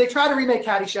 If they try to remake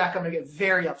Caddyshack, I'm going to get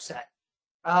very upset.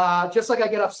 Just like I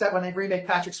get upset when they remake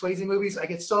Patrick Swayze movies. I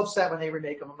get so upset when they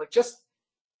remake them. I'm like, just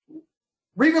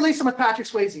re-release them with Patrick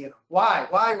Swayze in them. Why?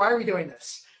 Why are we doing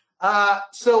this?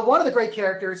 So one of the great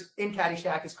characters in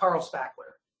Caddyshack is Carl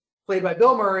Spackler, played by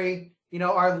Bill Murray, you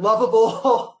know, our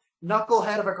lovable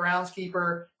knucklehead of a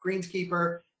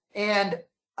greenskeeper. And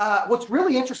what's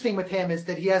really interesting with him is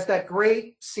that he has that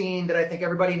great scene that I think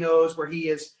everybody knows where he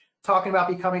is talking about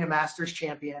becoming a Masters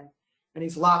champion, and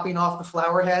he's lopping off the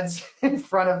flower heads in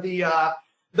front of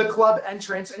the club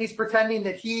entrance, and he's pretending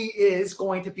that he is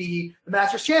going to be the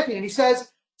Masters champion. And he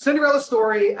says, Cinderella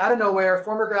story, out of nowhere,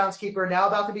 former groundskeeper, now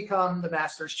about to become the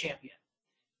Masters champion.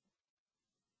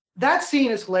 That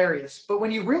scene is hilarious, but when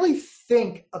you really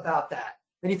think about that,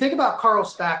 and you think about Carl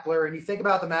Spackler, and you think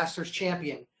about the Masters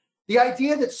champion, the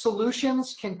idea that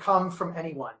solutions can come from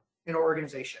anyone in an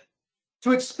organization,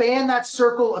 to expand that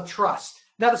circle of trust.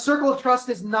 Now, the Circle of Trust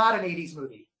is not an 80s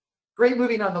movie. Great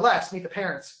movie nonetheless. Meet the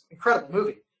Parents. Incredible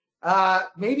movie.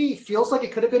 Maybe feels like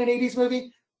it could have been an 80s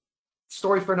movie.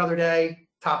 Story for another day.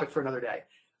 Topic for another day.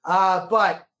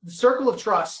 But the Circle of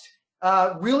Trust,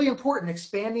 really important.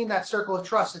 Expanding that circle of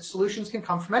trust, that solutions can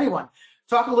come from anyone.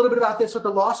 Talk a little bit about this with the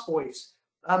Lost Boys.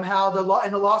 How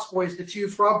in the Lost Boys, the two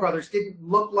Frog brothers didn't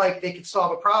look like they could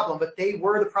solve a problem, but they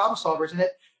were the problem solvers. And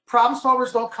that problem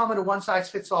solvers don't come in a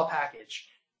one-size-fits-all package.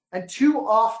 And too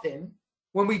often,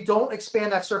 when we don't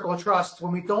expand that circle of trust,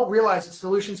 when we don't realize that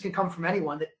solutions can come from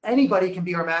anyone, that anybody can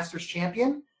be our Masters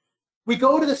champion, we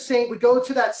go to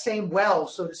that same well,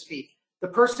 so to speak, the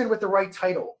person with the right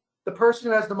title, the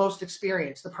person who has the most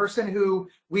experience, the person who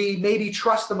we maybe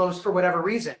trust the most for whatever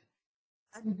reason.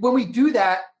 And when we do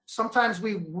that, sometimes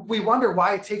we wonder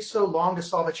why it takes so long to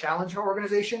solve a challenge in our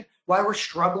organization. why we're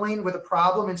struggling with a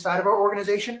problem inside of our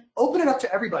organization, open it up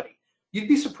to everybody. You'd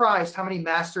be surprised how many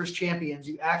Masters champions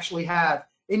you actually have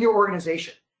in your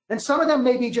organization. And some of them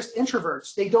may be just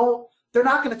introverts. They're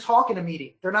not going to talk in a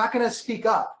meeting. They're not going to speak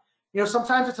up.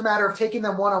 Sometimes it's a matter of taking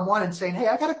them one-on-one and saying, hey,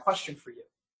 I got a question for you.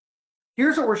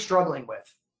 Here's what we're struggling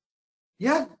with.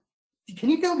 Yeah. Can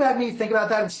you go back and think about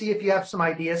that and see if you have some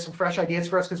ideas, some fresh ideas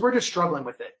for us? Because we're just struggling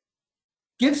with it.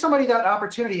 Give somebody that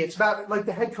opportunity. It's about, like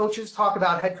the head coaches talk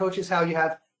about, head coaches, how you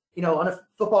have, on a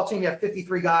football team, you have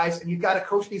 53 guys, and you've got to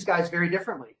coach these guys very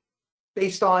differently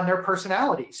based on their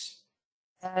personalities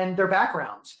and their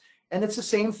backgrounds. And it's the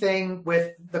same thing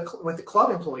with the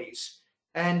club employees.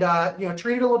 And,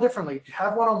 treat it a little differently.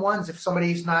 Have one-on-ones if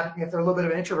somebody's not, if they're a little bit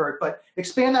of an introvert, but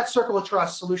expand that circle of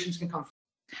trust. Solutions can come from.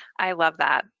 I love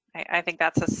that. I think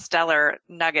that's a stellar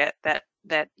nugget that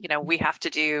we have to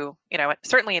do,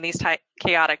 certainly in these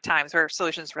chaotic times where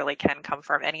solutions really can come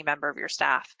from any member of your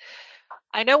staff.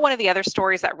 I know one of the other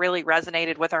stories that really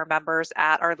resonated with our members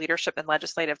at our Leadership and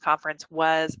Legislative Conference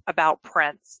was about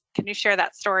Prince. Can you share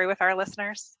that story with our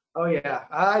listeners? Oh, yeah.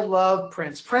 I love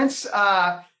Prince.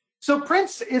 So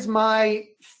Prince is my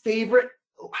favorite.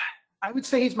 I would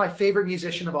say he's my favorite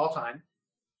musician of all time.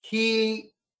 He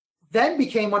then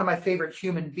became one of my favorite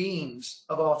human beings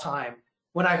of all time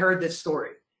when I heard this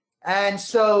story. And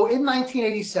so in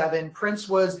 1987, Prince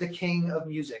was the king of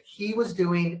music. He was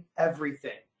doing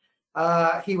everything.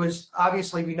 He was,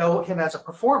 obviously, we know him as a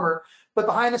performer, but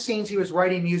behind the scenes, he was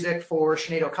writing music for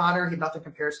Sinead O'Connor, Nothing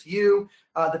Compares to You,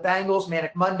 the Bangles,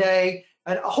 Manic Monday,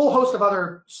 and a whole host of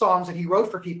other songs that he wrote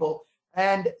for people.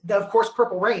 And of course,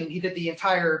 Purple Rain, he did the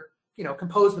entire,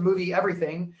 composed the movie,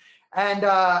 everything. And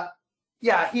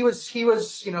he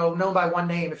was, known by one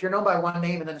name. If you're known by one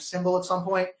name and then a symbol at some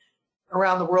point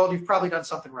around the world, you've probably done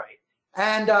something right.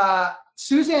 And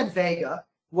Suzanne Vega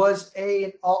was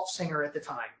an alt singer at the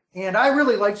time. And I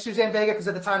really liked Suzanne Vega because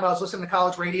at the time I was listening to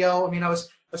college radio. I was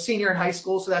a senior in high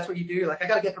school, so that's what you do. You're like, I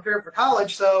got to get prepared for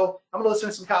college, so I'm going to listen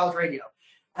to some college radio.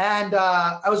 And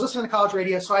I was listening to college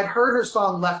radio, so I'd heard her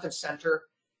song Left of Center.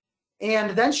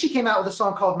 And then she came out with a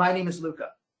song called My Name is Luca.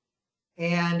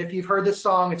 And if you've heard this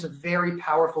song, it's a very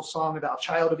powerful song about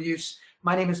child abuse.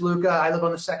 My name is Luca. I live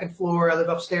on the second floor. I live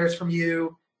upstairs from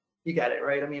you. You get it,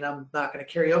 right? I'm not going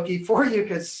to karaoke for you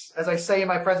because, as I say in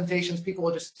my presentations, people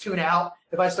will just tune out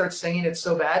if I start singing. It's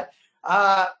so bad.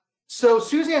 So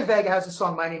Suzanne Vega has a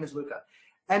song, My Name is Luca.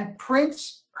 And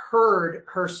Prince heard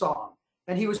her song,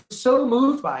 and he was so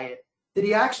moved by it that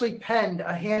he actually penned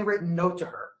a handwritten note to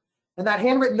her. And that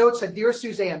handwritten note said, Dear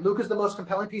Suzanne, Luca's the most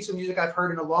compelling piece of music I've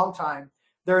heard in a long time.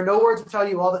 There are no words to tell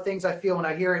you all the things I feel when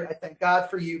I hear it. I thank God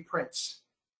for you, Prince.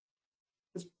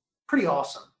 It's pretty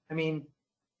awesome.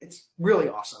 It's really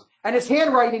awesome. And his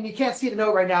handwriting, you can't see the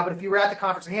note right now, but if you were at the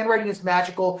conference, the handwriting is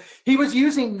magical. He was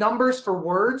using numbers for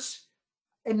words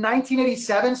in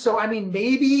 1987. So,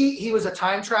 maybe he was a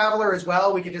time traveler as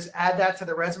well. We could just add that to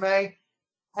the resume.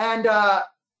 And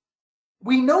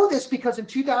we know this because in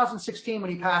 2016, when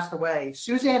he passed away,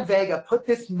 Suzanne Vega put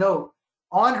this note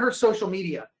on her social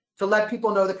media to let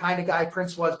people know the kind of guy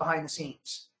Prince was behind the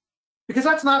scenes. Because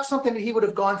that's not something that he would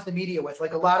have gone to the media with,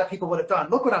 like a lot of people would have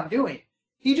done. Look what I'm doing.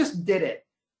 He just did it.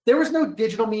 There was no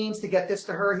digital means to get this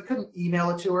to her. He couldn't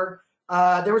email it to her.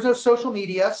 There was no social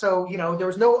media, so there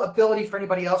was no ability for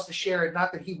anybody else to share it.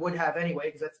 Not that he would have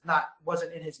anyway, because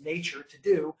wasn't in his nature to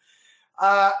do.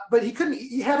 But he couldn't.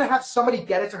 He had to have somebody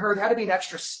get it to her. There had to be an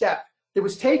extra step that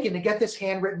was taken to get this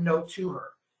handwritten note to her.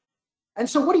 And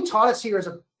so what he taught us here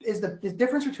is the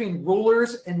difference between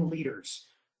rulers and leaders.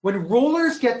 When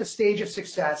rulers get the stage of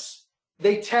success,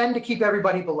 they tend to keep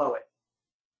everybody below it.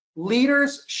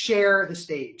 Leaders share the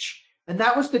stage. And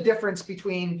that was the difference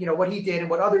between, what he did and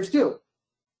what others do.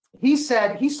 He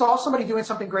said, he saw somebody doing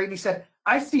something great and he said,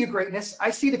 I see your greatness.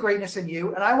 I see the greatness in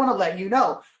you. And I want to let you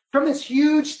know from this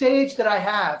huge stage that I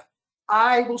have,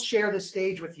 I will share this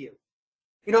stage with you.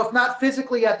 If not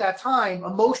physically at that time,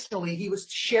 emotionally, he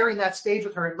was sharing that stage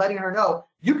with her and letting her know,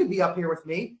 you could be up here with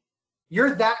me.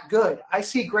 You're that good. I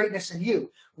see greatness in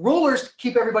you. Rulers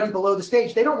keep everybody below the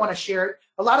stage. They don't want to share it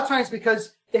a lot of times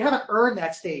because they haven't earned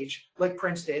that stage like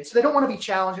Prince did. So they don't want to be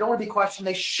challenged. They don't want to be questioned.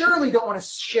 They surely don't want to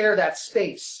share that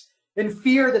space in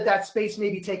fear that that space may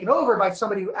be taken over by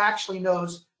somebody who actually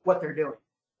knows what they're doing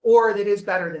or that is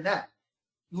better than them.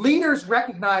 Leaders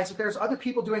recognize that there's other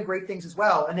people doing great things as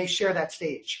well, and they share that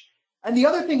stage. And the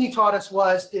other thing he taught us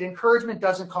was that encouragement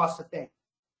doesn't cost a thing.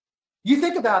 You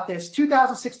think about this,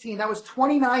 2016, that was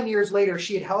 29 years later,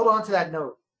 she had held on to that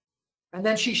note. And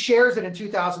then she shares it in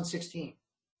 2016.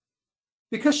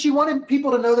 Because she wanted people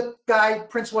to know the guy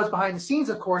Prince was behind the scenes,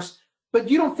 of course, but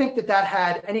you don't think that that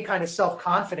had any kind of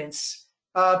self-confidence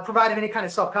provided any kind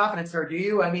of self-confidence there, do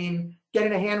you? I mean,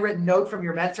 getting a handwritten note from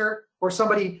your mentor, or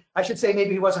somebody, I should say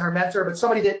maybe he wasn't her mentor, but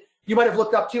somebody that you might have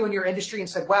looked up to in your industry and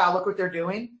said, wow, look what they're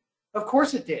doing. Of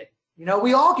course it did. You know,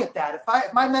 we all get that.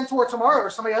 If my mentor tomorrow or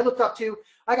somebody I looked up to,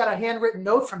 I got a handwritten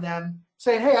note from them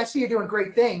saying, hey, I see you're doing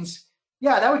great things.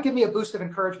 Yeah, that would give me a boost of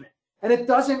encouragement. And it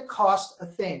doesn't cost a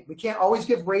thing. We can't always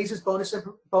give raises,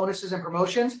 bonuses, and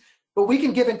promotions, but we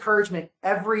can give encouragement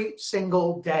every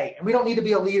single day. And we don't need to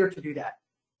be a leader to do that.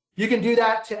 You can do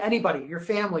that to anybody, your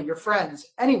family, your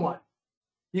friends, anyone.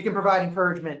 You can provide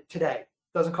encouragement today.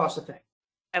 Doesn't cost a thing.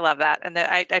 I love that, and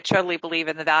I totally believe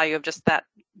in the value of just that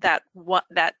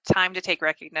time to take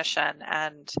recognition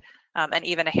and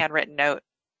even a handwritten note.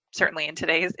 Certainly in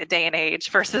today's day and age,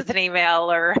 versus an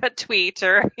email or a tweet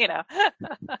or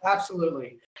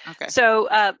Absolutely. Okay. So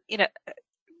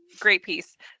great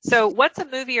piece. So what's a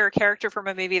movie or a character from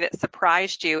a movie that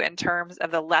surprised you in terms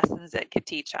of the lessons it could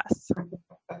teach us?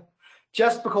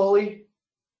 Jess Piccoli,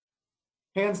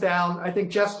 hands down. I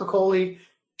think Jess Piccoli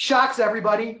shocks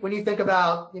everybody when you think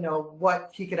about,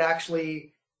 what he could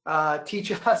actually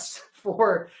teach us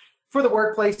for the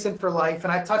workplace and for life.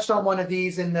 And I touched on one of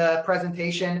these in the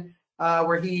presentation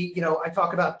where I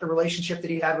talk about the relationship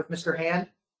that he had with Mr. Hand,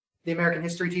 the American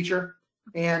history teacher,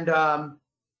 and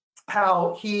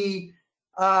how he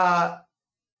had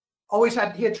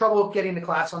trouble getting to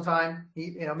class on time.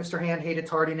 Mr. Hand hated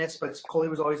tardiness, but Piccoli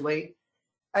was always late.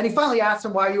 And he finally asked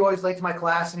him, why are you always late to my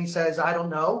class? And he says, I don't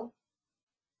know.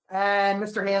 And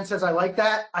Mr. Hand says, I like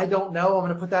that. I don't know. I'm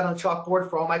going to put that on the chalkboard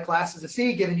for all my classes to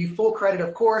see, giving you full credit,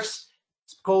 of course.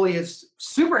 Piccoli is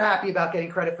super happy about getting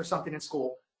credit for something in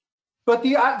school. But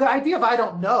the idea of I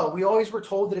don't know, we always were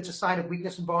told that it's a sign of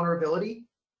weakness and vulnerability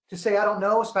to say I don't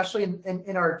know, especially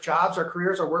in our jobs, our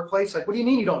careers, our workplace. Like, what do you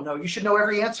mean you don't know? You should know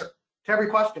every answer to every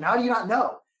question. How do you not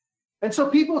know? And so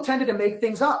people tended to make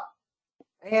things up.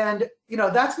 And,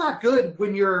 that's not good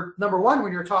when you're, number one,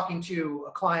 when you're talking to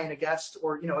a client, a guest,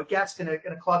 or, a guest in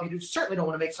a club. You certainly don't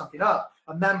want to make something up.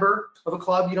 A member of a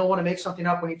club, you don't want to make something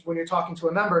up when you're talking to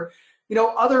a member.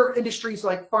 Other industries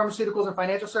like pharmaceuticals and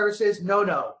financial services,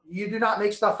 no. You do not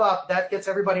make stuff up. That gets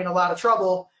everybody in a lot of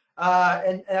trouble.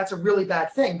 And that's a really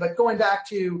bad thing. But going back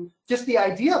to just the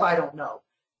idea of I don't know,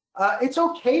 it's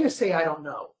okay to say I don't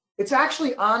know. It's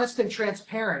actually honest and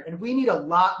transparent, and we need a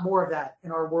lot more of that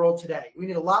in our world today. We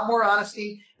need a lot more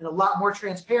honesty and a lot more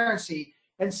transparency,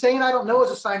 and saying I don't know is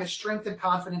a sign of strength and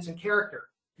confidence and character.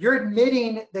 You're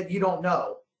admitting that you don't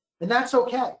know, and that's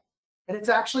okay, and it's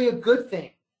actually a good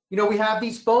thing. We have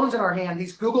these phones in our hand,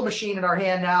 these Google machine in our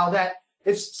hand now, that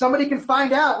if somebody can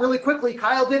find out really quickly,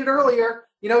 Kyle did it earlier,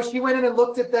 she went in and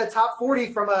looked at the top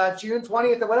 40 from June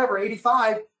 20th or whatever,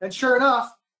 85, and sure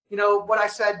enough, what I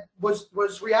said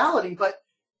was reality. But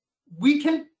we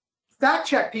can fact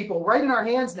check people right in our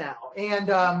hands now. And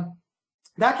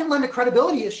that can lend to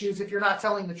credibility issues if you're not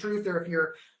telling the truth, or if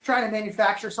you're trying to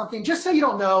manufacture something. Just say you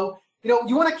don't know.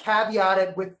 You want to caveat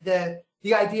it with the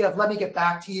idea of let me get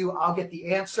back to you. I'll get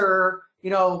the answer,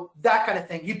 that kind of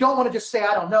thing. You don't want to just say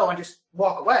I don't know and just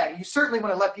walk away. You certainly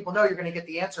want to let people know you're going to get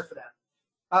the answer for them.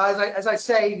 As I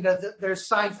say, there's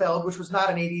Seinfeld, which was not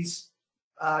an 80s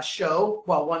show,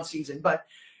 well, one season, but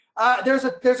there's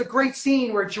a great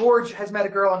scene where George has met a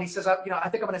girl and he says, I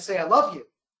think I'm going to say I love you.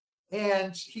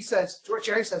 And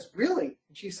Jerry says, really?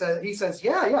 And he says,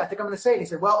 yeah, I think I'm going to say it. He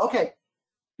said, well, okay,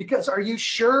 because are you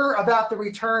sure about the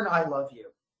return I love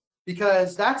you?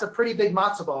 Because that's a pretty big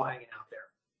matzo ball hanging out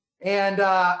there. And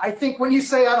I think when you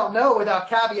say I don't know without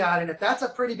caveating it, that's a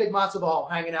pretty big matzo ball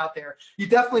hanging out there. You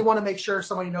definitely want to make sure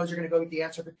somebody knows you're going to go get the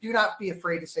answer, but do not be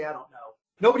afraid to say I don't know.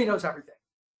 Nobody knows everything.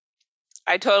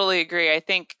 I totally agree. I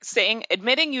think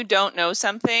admitting you don't know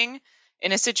something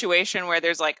in a situation where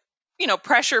there's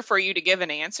pressure for you to give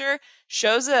an answer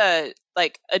shows a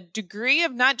degree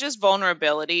of not just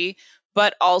vulnerability,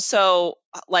 but also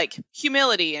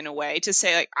humility in a way to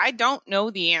say I don't know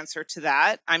the answer to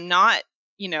that. I'm not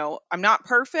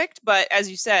perfect, but as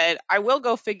you said, I will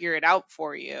go figure it out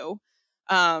for you.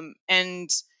 And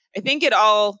I think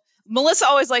Melissa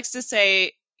always likes to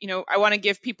say, I want to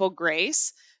give people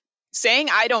grace. Saying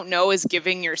I don't know is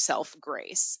giving yourself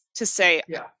grace to say,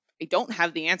 yeah, I don't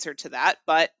have the answer to that,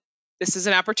 but this is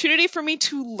an opportunity for me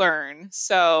to learn.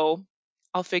 So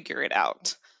I'll figure it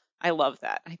out. I love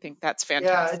that. I think that's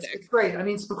fantastic. Yeah, it's great. I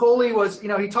mean, Spicoli was, he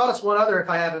taught us one other, if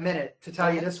I have a minute, to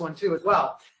tell you this one too as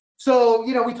well. So,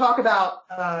 we talk about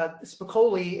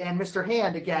Spicoli and Mr.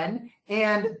 Hand again,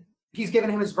 and he's given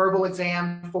him his verbal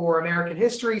exam for American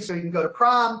history so he can go to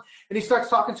prom, and he starts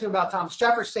talking to him about Thomas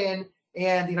Jefferson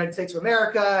and the United States of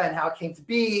America and how it came to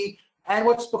be. And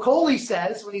what Spicoli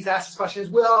says when he's asked this question is,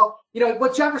 well,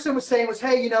 what Jefferson was saying was,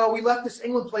 hey, we left this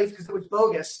England place because it was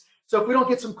bogus. So if we don't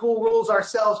get some cool rules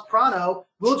ourselves pronto,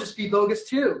 we'll just be bogus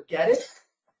too. Get it?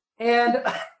 And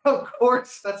of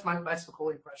course, that's my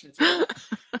Spicoli impression.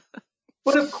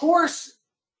 But of course,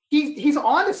 he's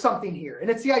onto something here. And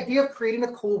it's the idea of creating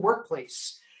a cool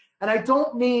workplace. And I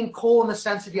don't mean cool in the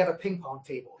sense that you have a ping pong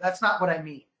table. That's not what I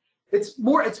mean. It's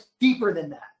deeper than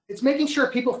that. It's making sure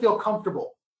people feel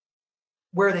comfortable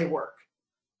where they work,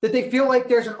 that they feel like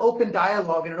there's an open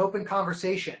dialogue and an open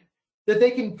conversation, that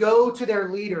they can go to their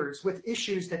leaders with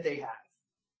issues that they have,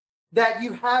 that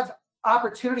you have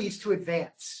opportunities to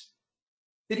advance,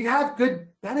 that you have good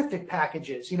benefit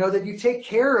packages, that you take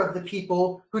care of the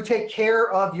people who take care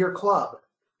of your club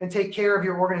and take care of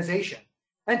your organization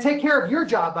and take care of your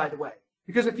job, by the way.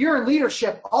 Because if you're in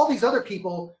leadership, all these other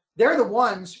people, they're the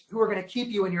ones who are going to keep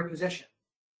you in your position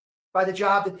by the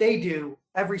job that they do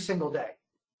every single day.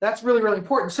 That's really, really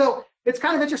important. So it's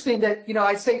kind of interesting that,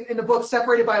 I say in the book,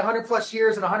 separated by 100 plus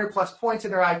years and 100 plus points in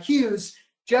their IQs,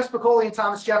 Jeff Spicoli and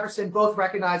Thomas Jefferson both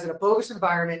recognize that a bogus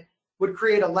environment would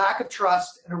create a lack of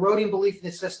trust, an eroding belief in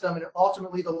the system, and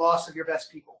ultimately the loss of your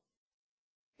best people.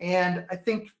 And I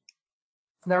think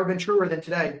it's never been truer than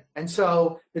today. And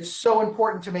so it's so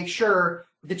important to make sure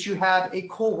that you have a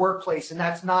cool workplace, and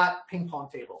that's not ping pong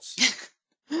tables.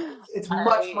 It's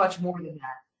much, much more than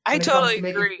that. I totally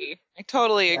agree. I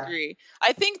totally agree.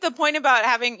 I think the point about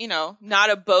having,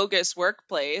 not a bogus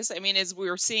workplace, is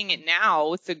we're seeing it now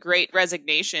with the great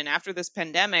resignation after this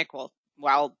pandemic. Well,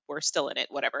 while we're still in it,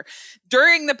 whatever.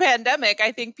 During the pandemic,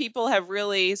 I think people have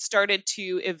really started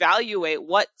to evaluate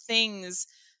what things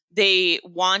they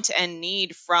want and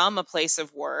need from a place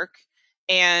of work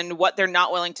and what they're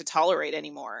not willing to tolerate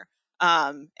anymore.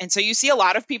 And so you see a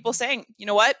lot of people saying, you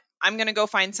know what? I'm going to go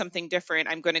find something different.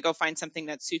 I'm going to go find something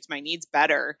that suits my needs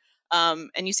better. And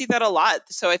you see that a lot.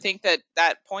 So I think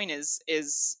that point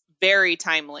is very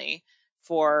timely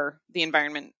for the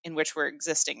environment in which we're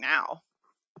existing now.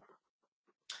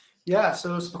 Yeah,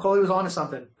 so Spicoli was onto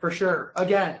something for sure.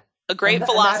 Again, a great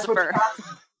philosopher.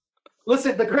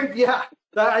 Listen,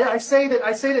 I say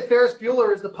that Ferris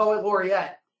Bueller is the poet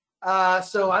laureate.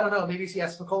 So I don't know, maybe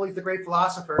Spicoli's the great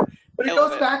philosopher. But it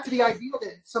goes back to the idea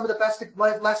that some of the best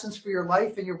life lessons for your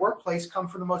life and your workplace come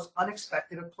from the most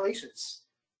unexpected of places.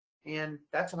 And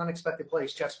that's an unexpected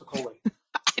place, Jeff Spicoli.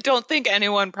 I don't think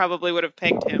anyone probably would have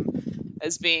pegged him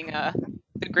as being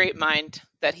the great mind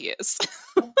that he is.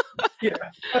 Yeah,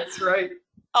 that's right.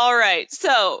 All right.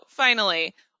 So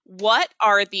finally, what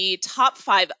are the top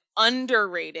 5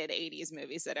 underrated 80s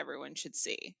movies that everyone should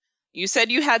see? You said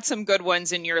you had some good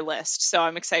ones in your list, so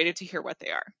I'm excited to hear what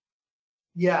they are.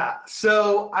 Yeah,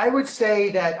 so I would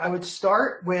say that I would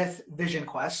start with Vision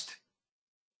Quest.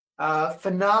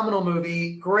 Phenomenal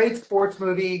movie, great sports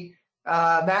movie.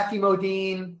 Matthew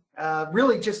Modine,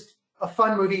 really just a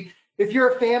fun movie. If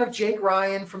you're a fan of Jake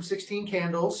Ryan from 16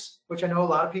 Candles, which I know a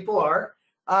lot of people are,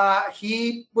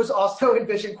 he was also in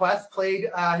Vision Quest, played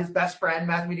his best friend,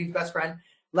 Matthew Modine's best friend.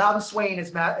 Loudon Swain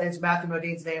is Matthew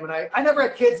Modine's name. And I never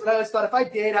had kids, but I always thought if I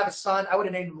did have a son, I would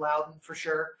have named him Loudon for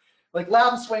sure. Like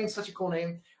Loudon Swain's such a cool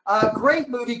name. Great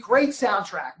movie, great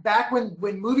soundtrack. Back when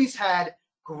movies had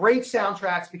great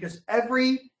soundtracks, because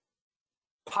every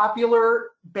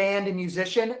popular band and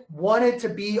musician wanted to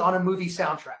be on a movie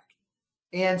soundtrack.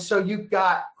 And so you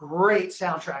got great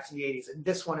soundtracks in the 80s, and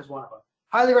this one is one of them.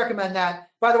 Highly recommend that.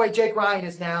 By the way, Jake Ryan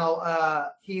is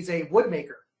now, he's a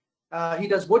woodmaker. He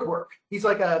does woodwork. He's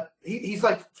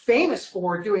like famous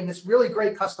for doing this really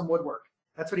great custom woodwork.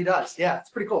 That's what he does. Yeah, it's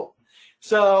pretty cool.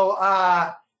 So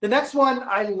the next one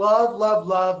I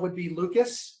love would be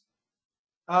Lucas.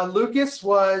 Lucas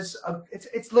was,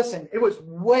 listen, it was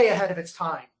way ahead of its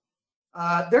time.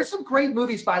 There's some great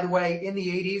movies, by the way, in the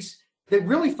 80s that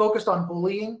really focused on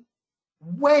bullying,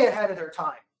 way ahead of their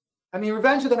time. I mean,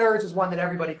 Revenge of the Nerds is one that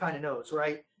everybody kind of knows,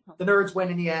 right? The nerds win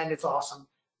in the end. It's awesome.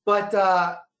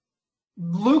 But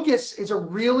Lucas is a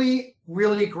really,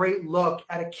 really great look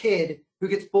at a kid who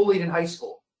gets bullied in high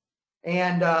school.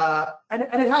 And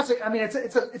it has,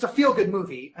 it's a feel-good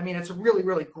movie. I mean, it's a really,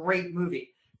 really great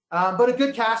movie. But a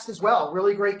good cast as well.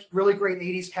 Really great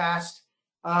 80s cast.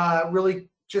 Really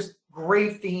just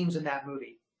great themes in that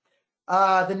movie.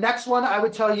 The next one I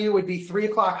would tell you would be 3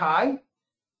 O'Clock High.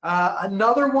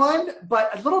 Another one,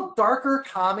 but a little darker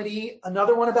comedy.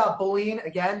 Another one about bullying.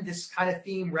 Again, this kind of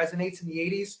theme resonates in the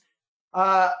 80s.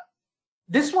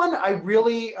 This one, I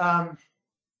really, I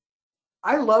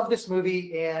love this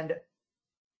movie, and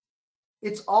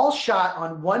it's all shot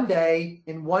on one day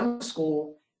in one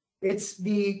school. It's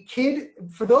the kid,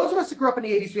 for those of us that grew up in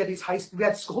the 80s, we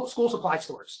had school supply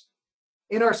stores.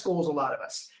 in our schools, a lot of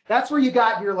us. That's where you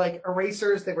got your like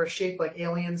erasers that were shaped like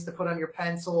aliens to put on your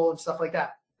pencil and stuff like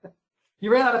that.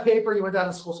 You ran out of paper, you went down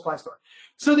to the school supply store.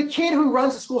 So the kid who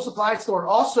runs the school supply store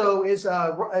also is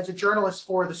as a journalist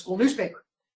for the school newspaper.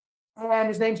 And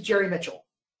his name's Jerry Mitchell.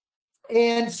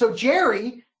 And so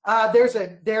Jerry,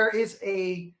 there is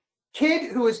a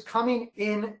kid who is coming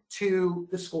into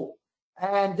the school.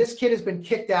 And this kid has been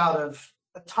kicked out of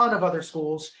a ton of other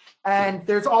schools. And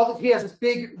he has this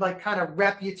big like kind of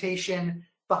reputation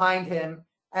behind him.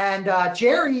 And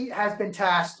Jerry has been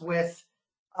tasked with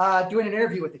doing an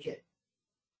interview with the kid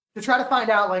to try to find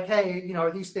out like, hey, you know,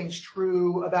 are these things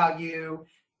true about you?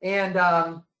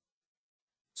 And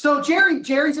so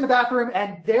Jerry's in the bathroom,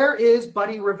 and there is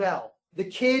Buddy Revell, the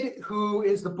kid who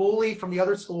is the bully from the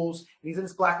other schools. He's in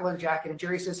this black leather jacket, and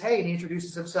Jerry says, hey, and he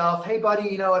introduces himself. Hey, Buddy,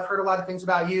 you know, I've heard a lot of things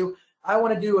about you. I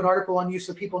want to do an article on you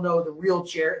so people know the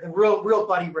real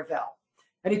Buddy Revell.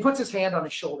 And he puts his hand on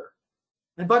his shoulder.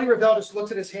 And Buddy Revell just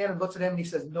looks at his hand and looks at him, and he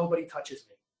says, nobody touches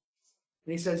me.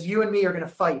 And he says, you and me are going to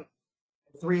fight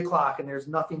at 3 o'clock, and there's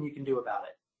nothing you can do about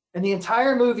it. And the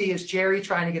entire movie is Jerry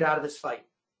trying to get out of this fight.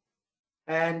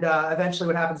 And eventually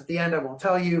what happens at the end, I won't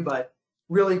tell you, but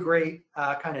really great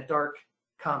kind of dark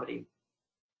comedy.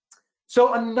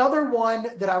 So another one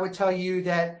that I would tell you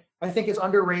that I think is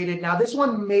underrated. Now, this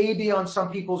one may be on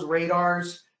some people's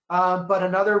radars, but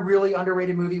another really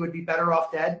underrated movie would be Better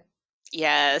Off Dead.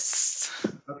 Yes.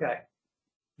 Okay.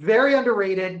 Very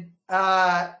underrated.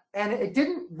 And it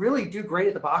didn't really do great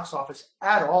at the box office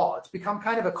at all. It's become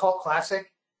kind of a cult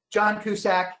classic. John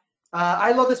Cusack.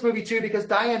 I love this movie too because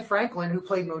Diane Franklin, who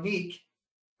played Monique,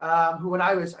 who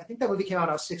I think that movie came out when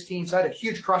I was 16, so I had a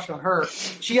huge crush on her.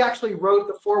 She actually wrote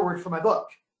the foreword for my book,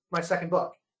 my second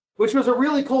book, which was a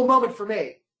really cool moment for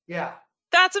me. Yeah.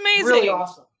 That's amazing. Really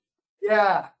awesome.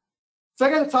 Yeah. So I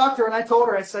got to talk to her, and I told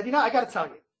her, I said, you know, I got to tell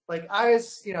you, like I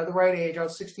was, you know, the right age. I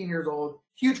was 16 years old,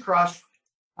 huge crush.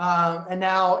 And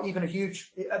now even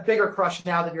a bigger crush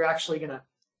now that you're actually going to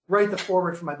write the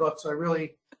foreword for my book. So I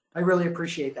really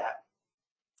appreciate that.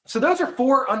 So those are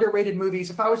 4 underrated movies.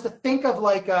 If I was to think of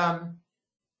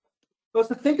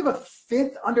a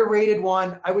fifth underrated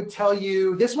one, I would tell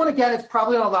you this one again is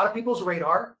probably on a lot of people's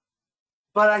radar,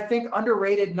 but I think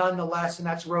underrated nonetheless, and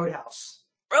that's Roadhouse.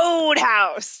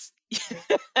 Roadhouse.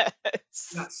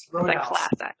 Yes, Roadhouse.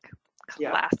 Classic.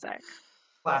 Yeah.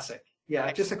 Classic. Yeah,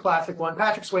 Right. Just a classic one.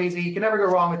 Patrick Swayze. You can never go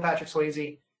wrong with Patrick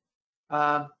Swayze,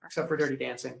 except for Dirty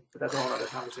Dancing, but that's a whole other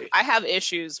conversation. I have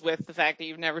issues with the fact that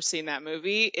you've never seen that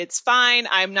movie. It's fine.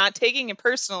 I'm not taking it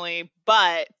personally,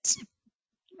 but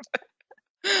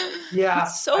Yeah,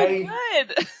 it's so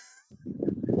good.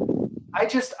 I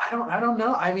don't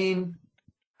know. I mean,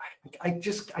 I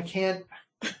can't.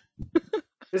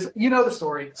 You know the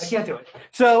story. I can't do it.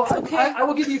 So Okay. I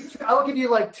will give you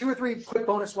like 2 or 3 quick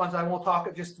bonus ones. I won't talk.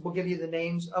 We'll give you the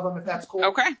names of them if that's cool.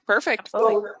 Okay, perfect.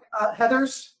 So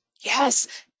Heathers. Yes,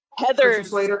 Christian Heather.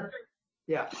 Slater.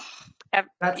 Yeah.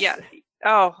 That's, Yeah.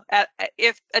 Oh,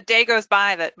 if a day goes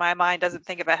by that my mind doesn't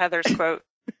think of a Heather's quote,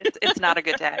 it's not a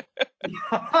good day.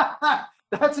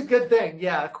 That's a good thing.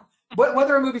 Yeah.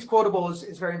 Whether a movie's quotable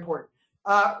is very important.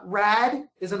 Rad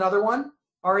is another one.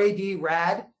 R-A-D,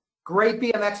 Rad. Great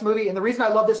BMX movie. And the reason I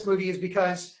love this movie is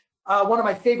because one of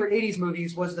my favorite 80s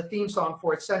movies was the theme song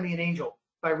for it, Send Me an Angel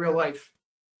by Real Life.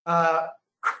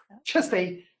 Just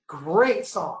a great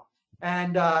song.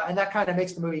 And that kind of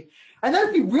makes the movie. And then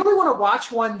if you really want to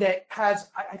watch one that I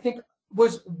think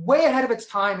was way ahead of its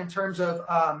time in terms of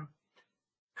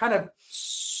kind of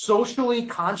socially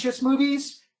conscious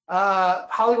movies,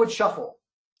 Hollywood Shuffle.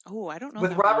 Oh, I don't know.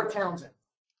 With Robert Townsend.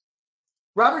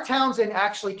 Robert Townsend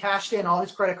actually cashed in all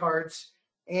his credit cards,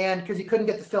 and because he couldn't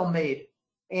get the film made,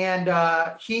 and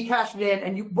he cashed it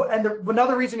in.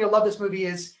 Another reason you'll love this movie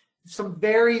is some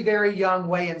very, very young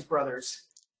Wayans brothers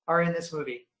are in this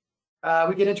movie.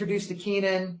 We get introduced to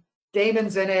Keenan.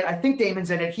 Damon's in it. I think Damon's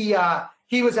in it.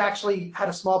 He was actually had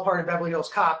a small part in Beverly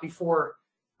Hills Cop before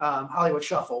Hollywood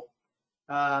Shuffle.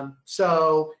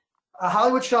 So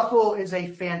Hollywood Shuffle is a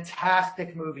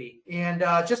fantastic movie, and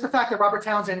just the fact that Robert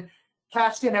Townsend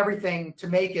cashed in everything to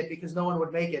make it because no one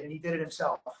would make it, and he did it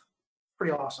himself.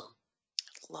 Pretty awesome.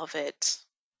 Love it.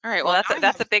 All right. Well, Well,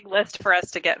 that's a big list for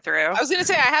us to get through. I was going to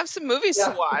say, I have some movies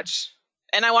to watch,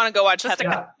 and I want to go watch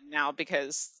Heather now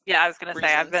because. Yeah, I was going to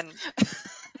say,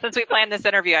 since we planned this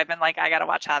interview, I've been like, I got to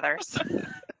watch Heathers.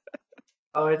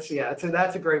 Oh,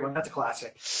 that's a great one. That's a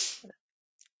classic.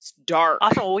 It's dark.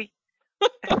 Also,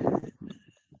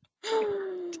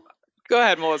 Go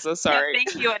ahead, Melissa. Sorry. Can't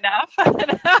thank you enough.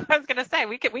 I was going to say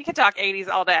we could talk 80s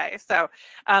all day. So,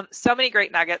 so many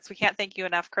great nuggets. We can't thank you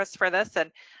enough, Chris, for this. And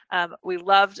we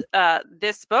loved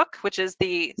this book, which is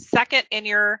the second in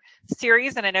your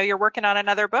series. And I know you're working on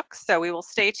another book, so we will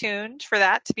stay tuned for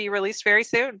that to be released very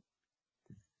soon.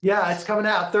 Yeah, it's coming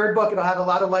out. Third book. It'll have a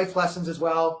lot of life lessons as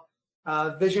well.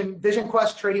 Vision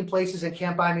Quest, Trading Places, and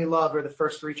Can't Buy Me Love are the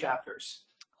first 3 chapters.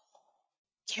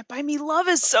 Can't Buy Me Love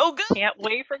is so good. Can't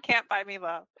wait for Can't Buy Me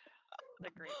Love.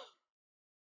 Agreed.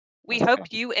 We hope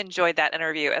you enjoyed that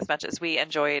interview as much as we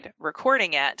enjoyed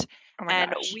recording it. Oh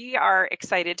and gosh. We are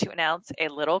excited to announce a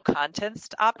little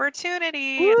contest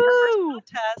opportunity. Woo! It's our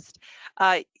first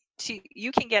contest.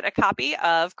 You can get a copy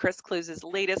of Chris Clues's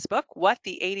latest book, What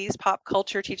the 80s Pop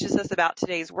Culture Teaches Us About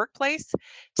Today's Workplace,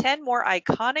 10 More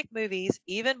Iconic Movies,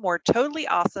 Even More Totally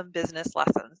Awesome Business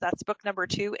Lessons. That's book number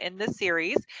 2 in this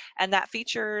series, and that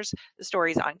features the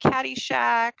stories on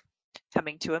Caddyshack,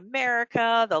 Coming to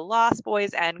America, The Lost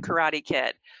Boys, and Karate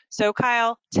Kid. So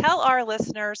Kyle, tell our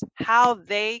listeners how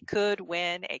they could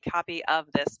win a copy of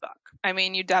this book. I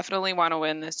mean, you definitely want to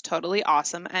win this totally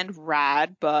awesome and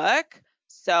rad book.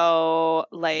 So,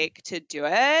 to do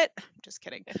it, just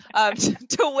kidding.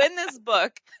 To win this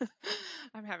book,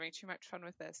 I'm having too much fun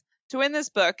with this. To win this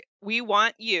book, we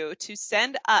want you to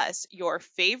send us your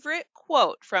favorite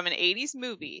quote from an 80s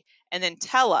movie and then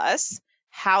tell us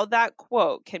how that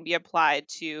quote can be applied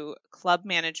to club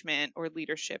management or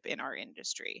leadership in our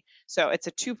industry. So it's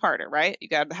a 2-parter, right? You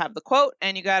got to have the quote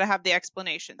and you got to have the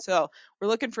explanation. So we're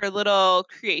looking for a little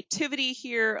creativity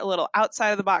here, a little outside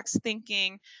of the box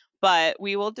thinking, but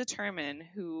we will determine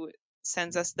who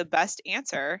sends us the best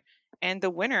answer, and the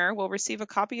winner will receive a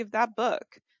copy of that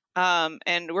book.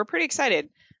 And we're pretty excited.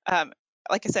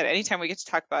 Like I said, anytime we get to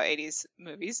talk about 80s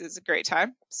movies is a great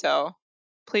time. So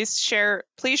please share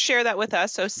that with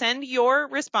us. So send your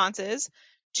responses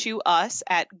to us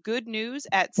at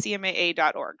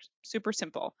goodnews@cmaa.org. Super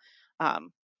simple.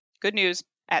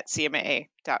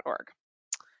 goodnews@cmaa.org.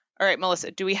 All right, Melissa,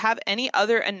 do we have any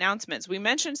other announcements? We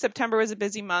mentioned September was a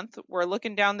busy month. We're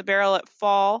looking down the barrel at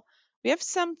fall. We have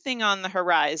something on the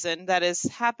horizon that is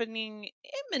happening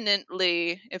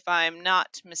imminently, if I'm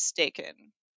not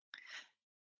mistaken.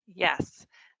 Yes,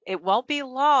 it won't be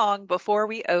long before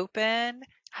we open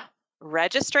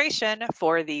registration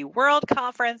for the World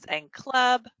Conference and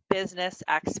Club Business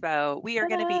Expo. We are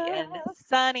going to be in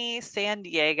sunny San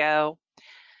Diego,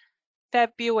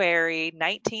 February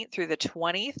 19th through the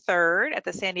 23rd at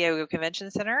the San Diego Convention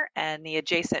Center and the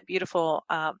adjacent beautiful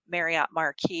Marriott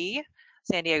Marquis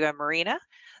San Diego Marina.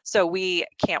 So we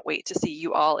can't wait to see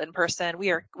you all in person.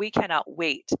 We cannot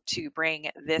wait to bring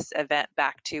this event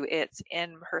back to its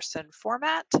in-person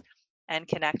format and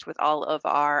connect with all of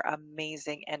our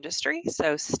amazing industry.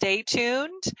 So stay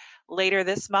tuned. Later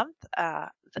this month,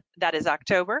 that is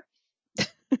October,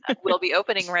 we'll be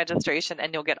opening registration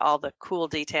and you'll get all the cool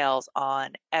details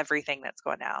on everything that's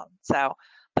going on. So,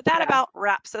 but that about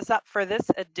wraps us up for this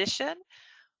edition.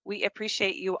 We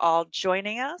appreciate you all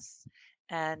joining us.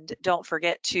 And don't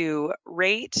forget to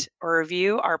rate or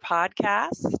review our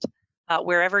podcast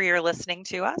wherever you're listening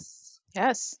to us.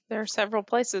 Yes, there are several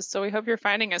places. So we hope you're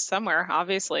finding us somewhere.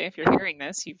 Obviously, if you're hearing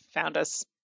this, you've found us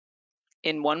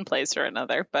in one place or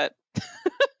another. But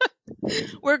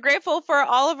we're grateful for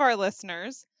all of our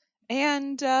listeners.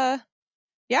 And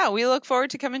we look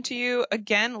forward to coming to you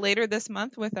again later this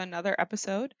month with another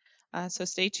episode. So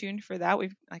stay tuned for that.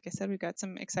 Like I said, we've got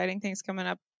some exciting things coming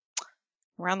up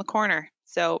around the corner.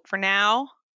 So for now,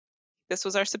 this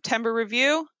was our September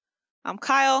review. I'm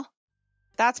Kyle.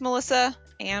 That's Melissa.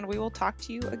 And we will talk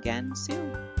to you again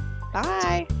soon.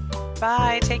 Bye.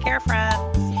 Bye. Take care,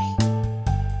 friends.